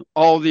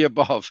 all the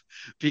above.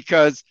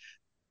 Because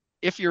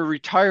if you're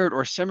retired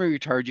or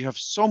semi-retired, you have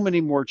so many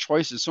more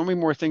choices, so many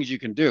more things you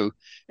can do.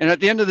 And at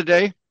the end of the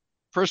day,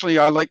 personally,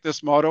 I like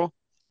this motto.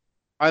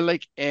 I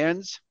like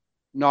ands,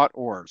 not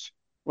ors.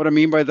 What I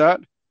mean by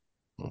that,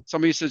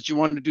 somebody says, do you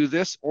want to do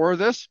this or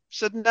this? I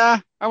said, nah,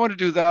 I want to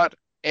do that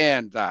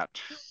and that.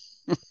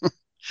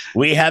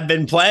 We have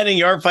been planning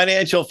your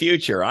financial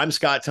future. I'm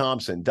Scott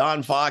Thompson.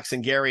 Don Fox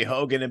and Gary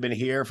Hogan have been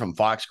here from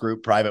Fox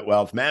Group Private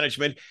Wealth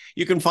Management.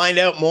 You can find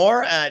out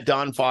more at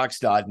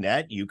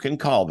donfox.net. You can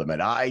call them at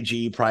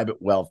IG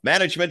Private Wealth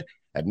Management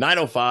at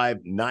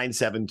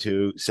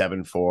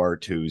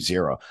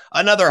 905-972-7420.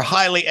 Another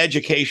highly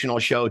educational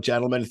show,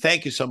 gentlemen.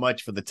 Thank you so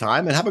much for the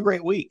time, and have a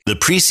great week. The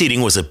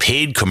preceding was a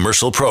paid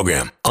commercial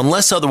program.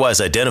 Unless otherwise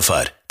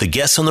identified, the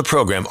guests on the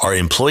program are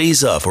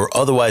employees of or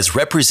otherwise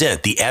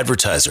represent the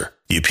advertiser.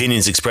 The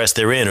opinions expressed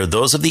therein are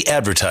those of the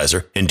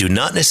advertiser and do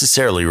not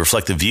necessarily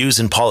reflect the views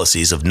and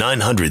policies of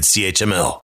 900 CHML.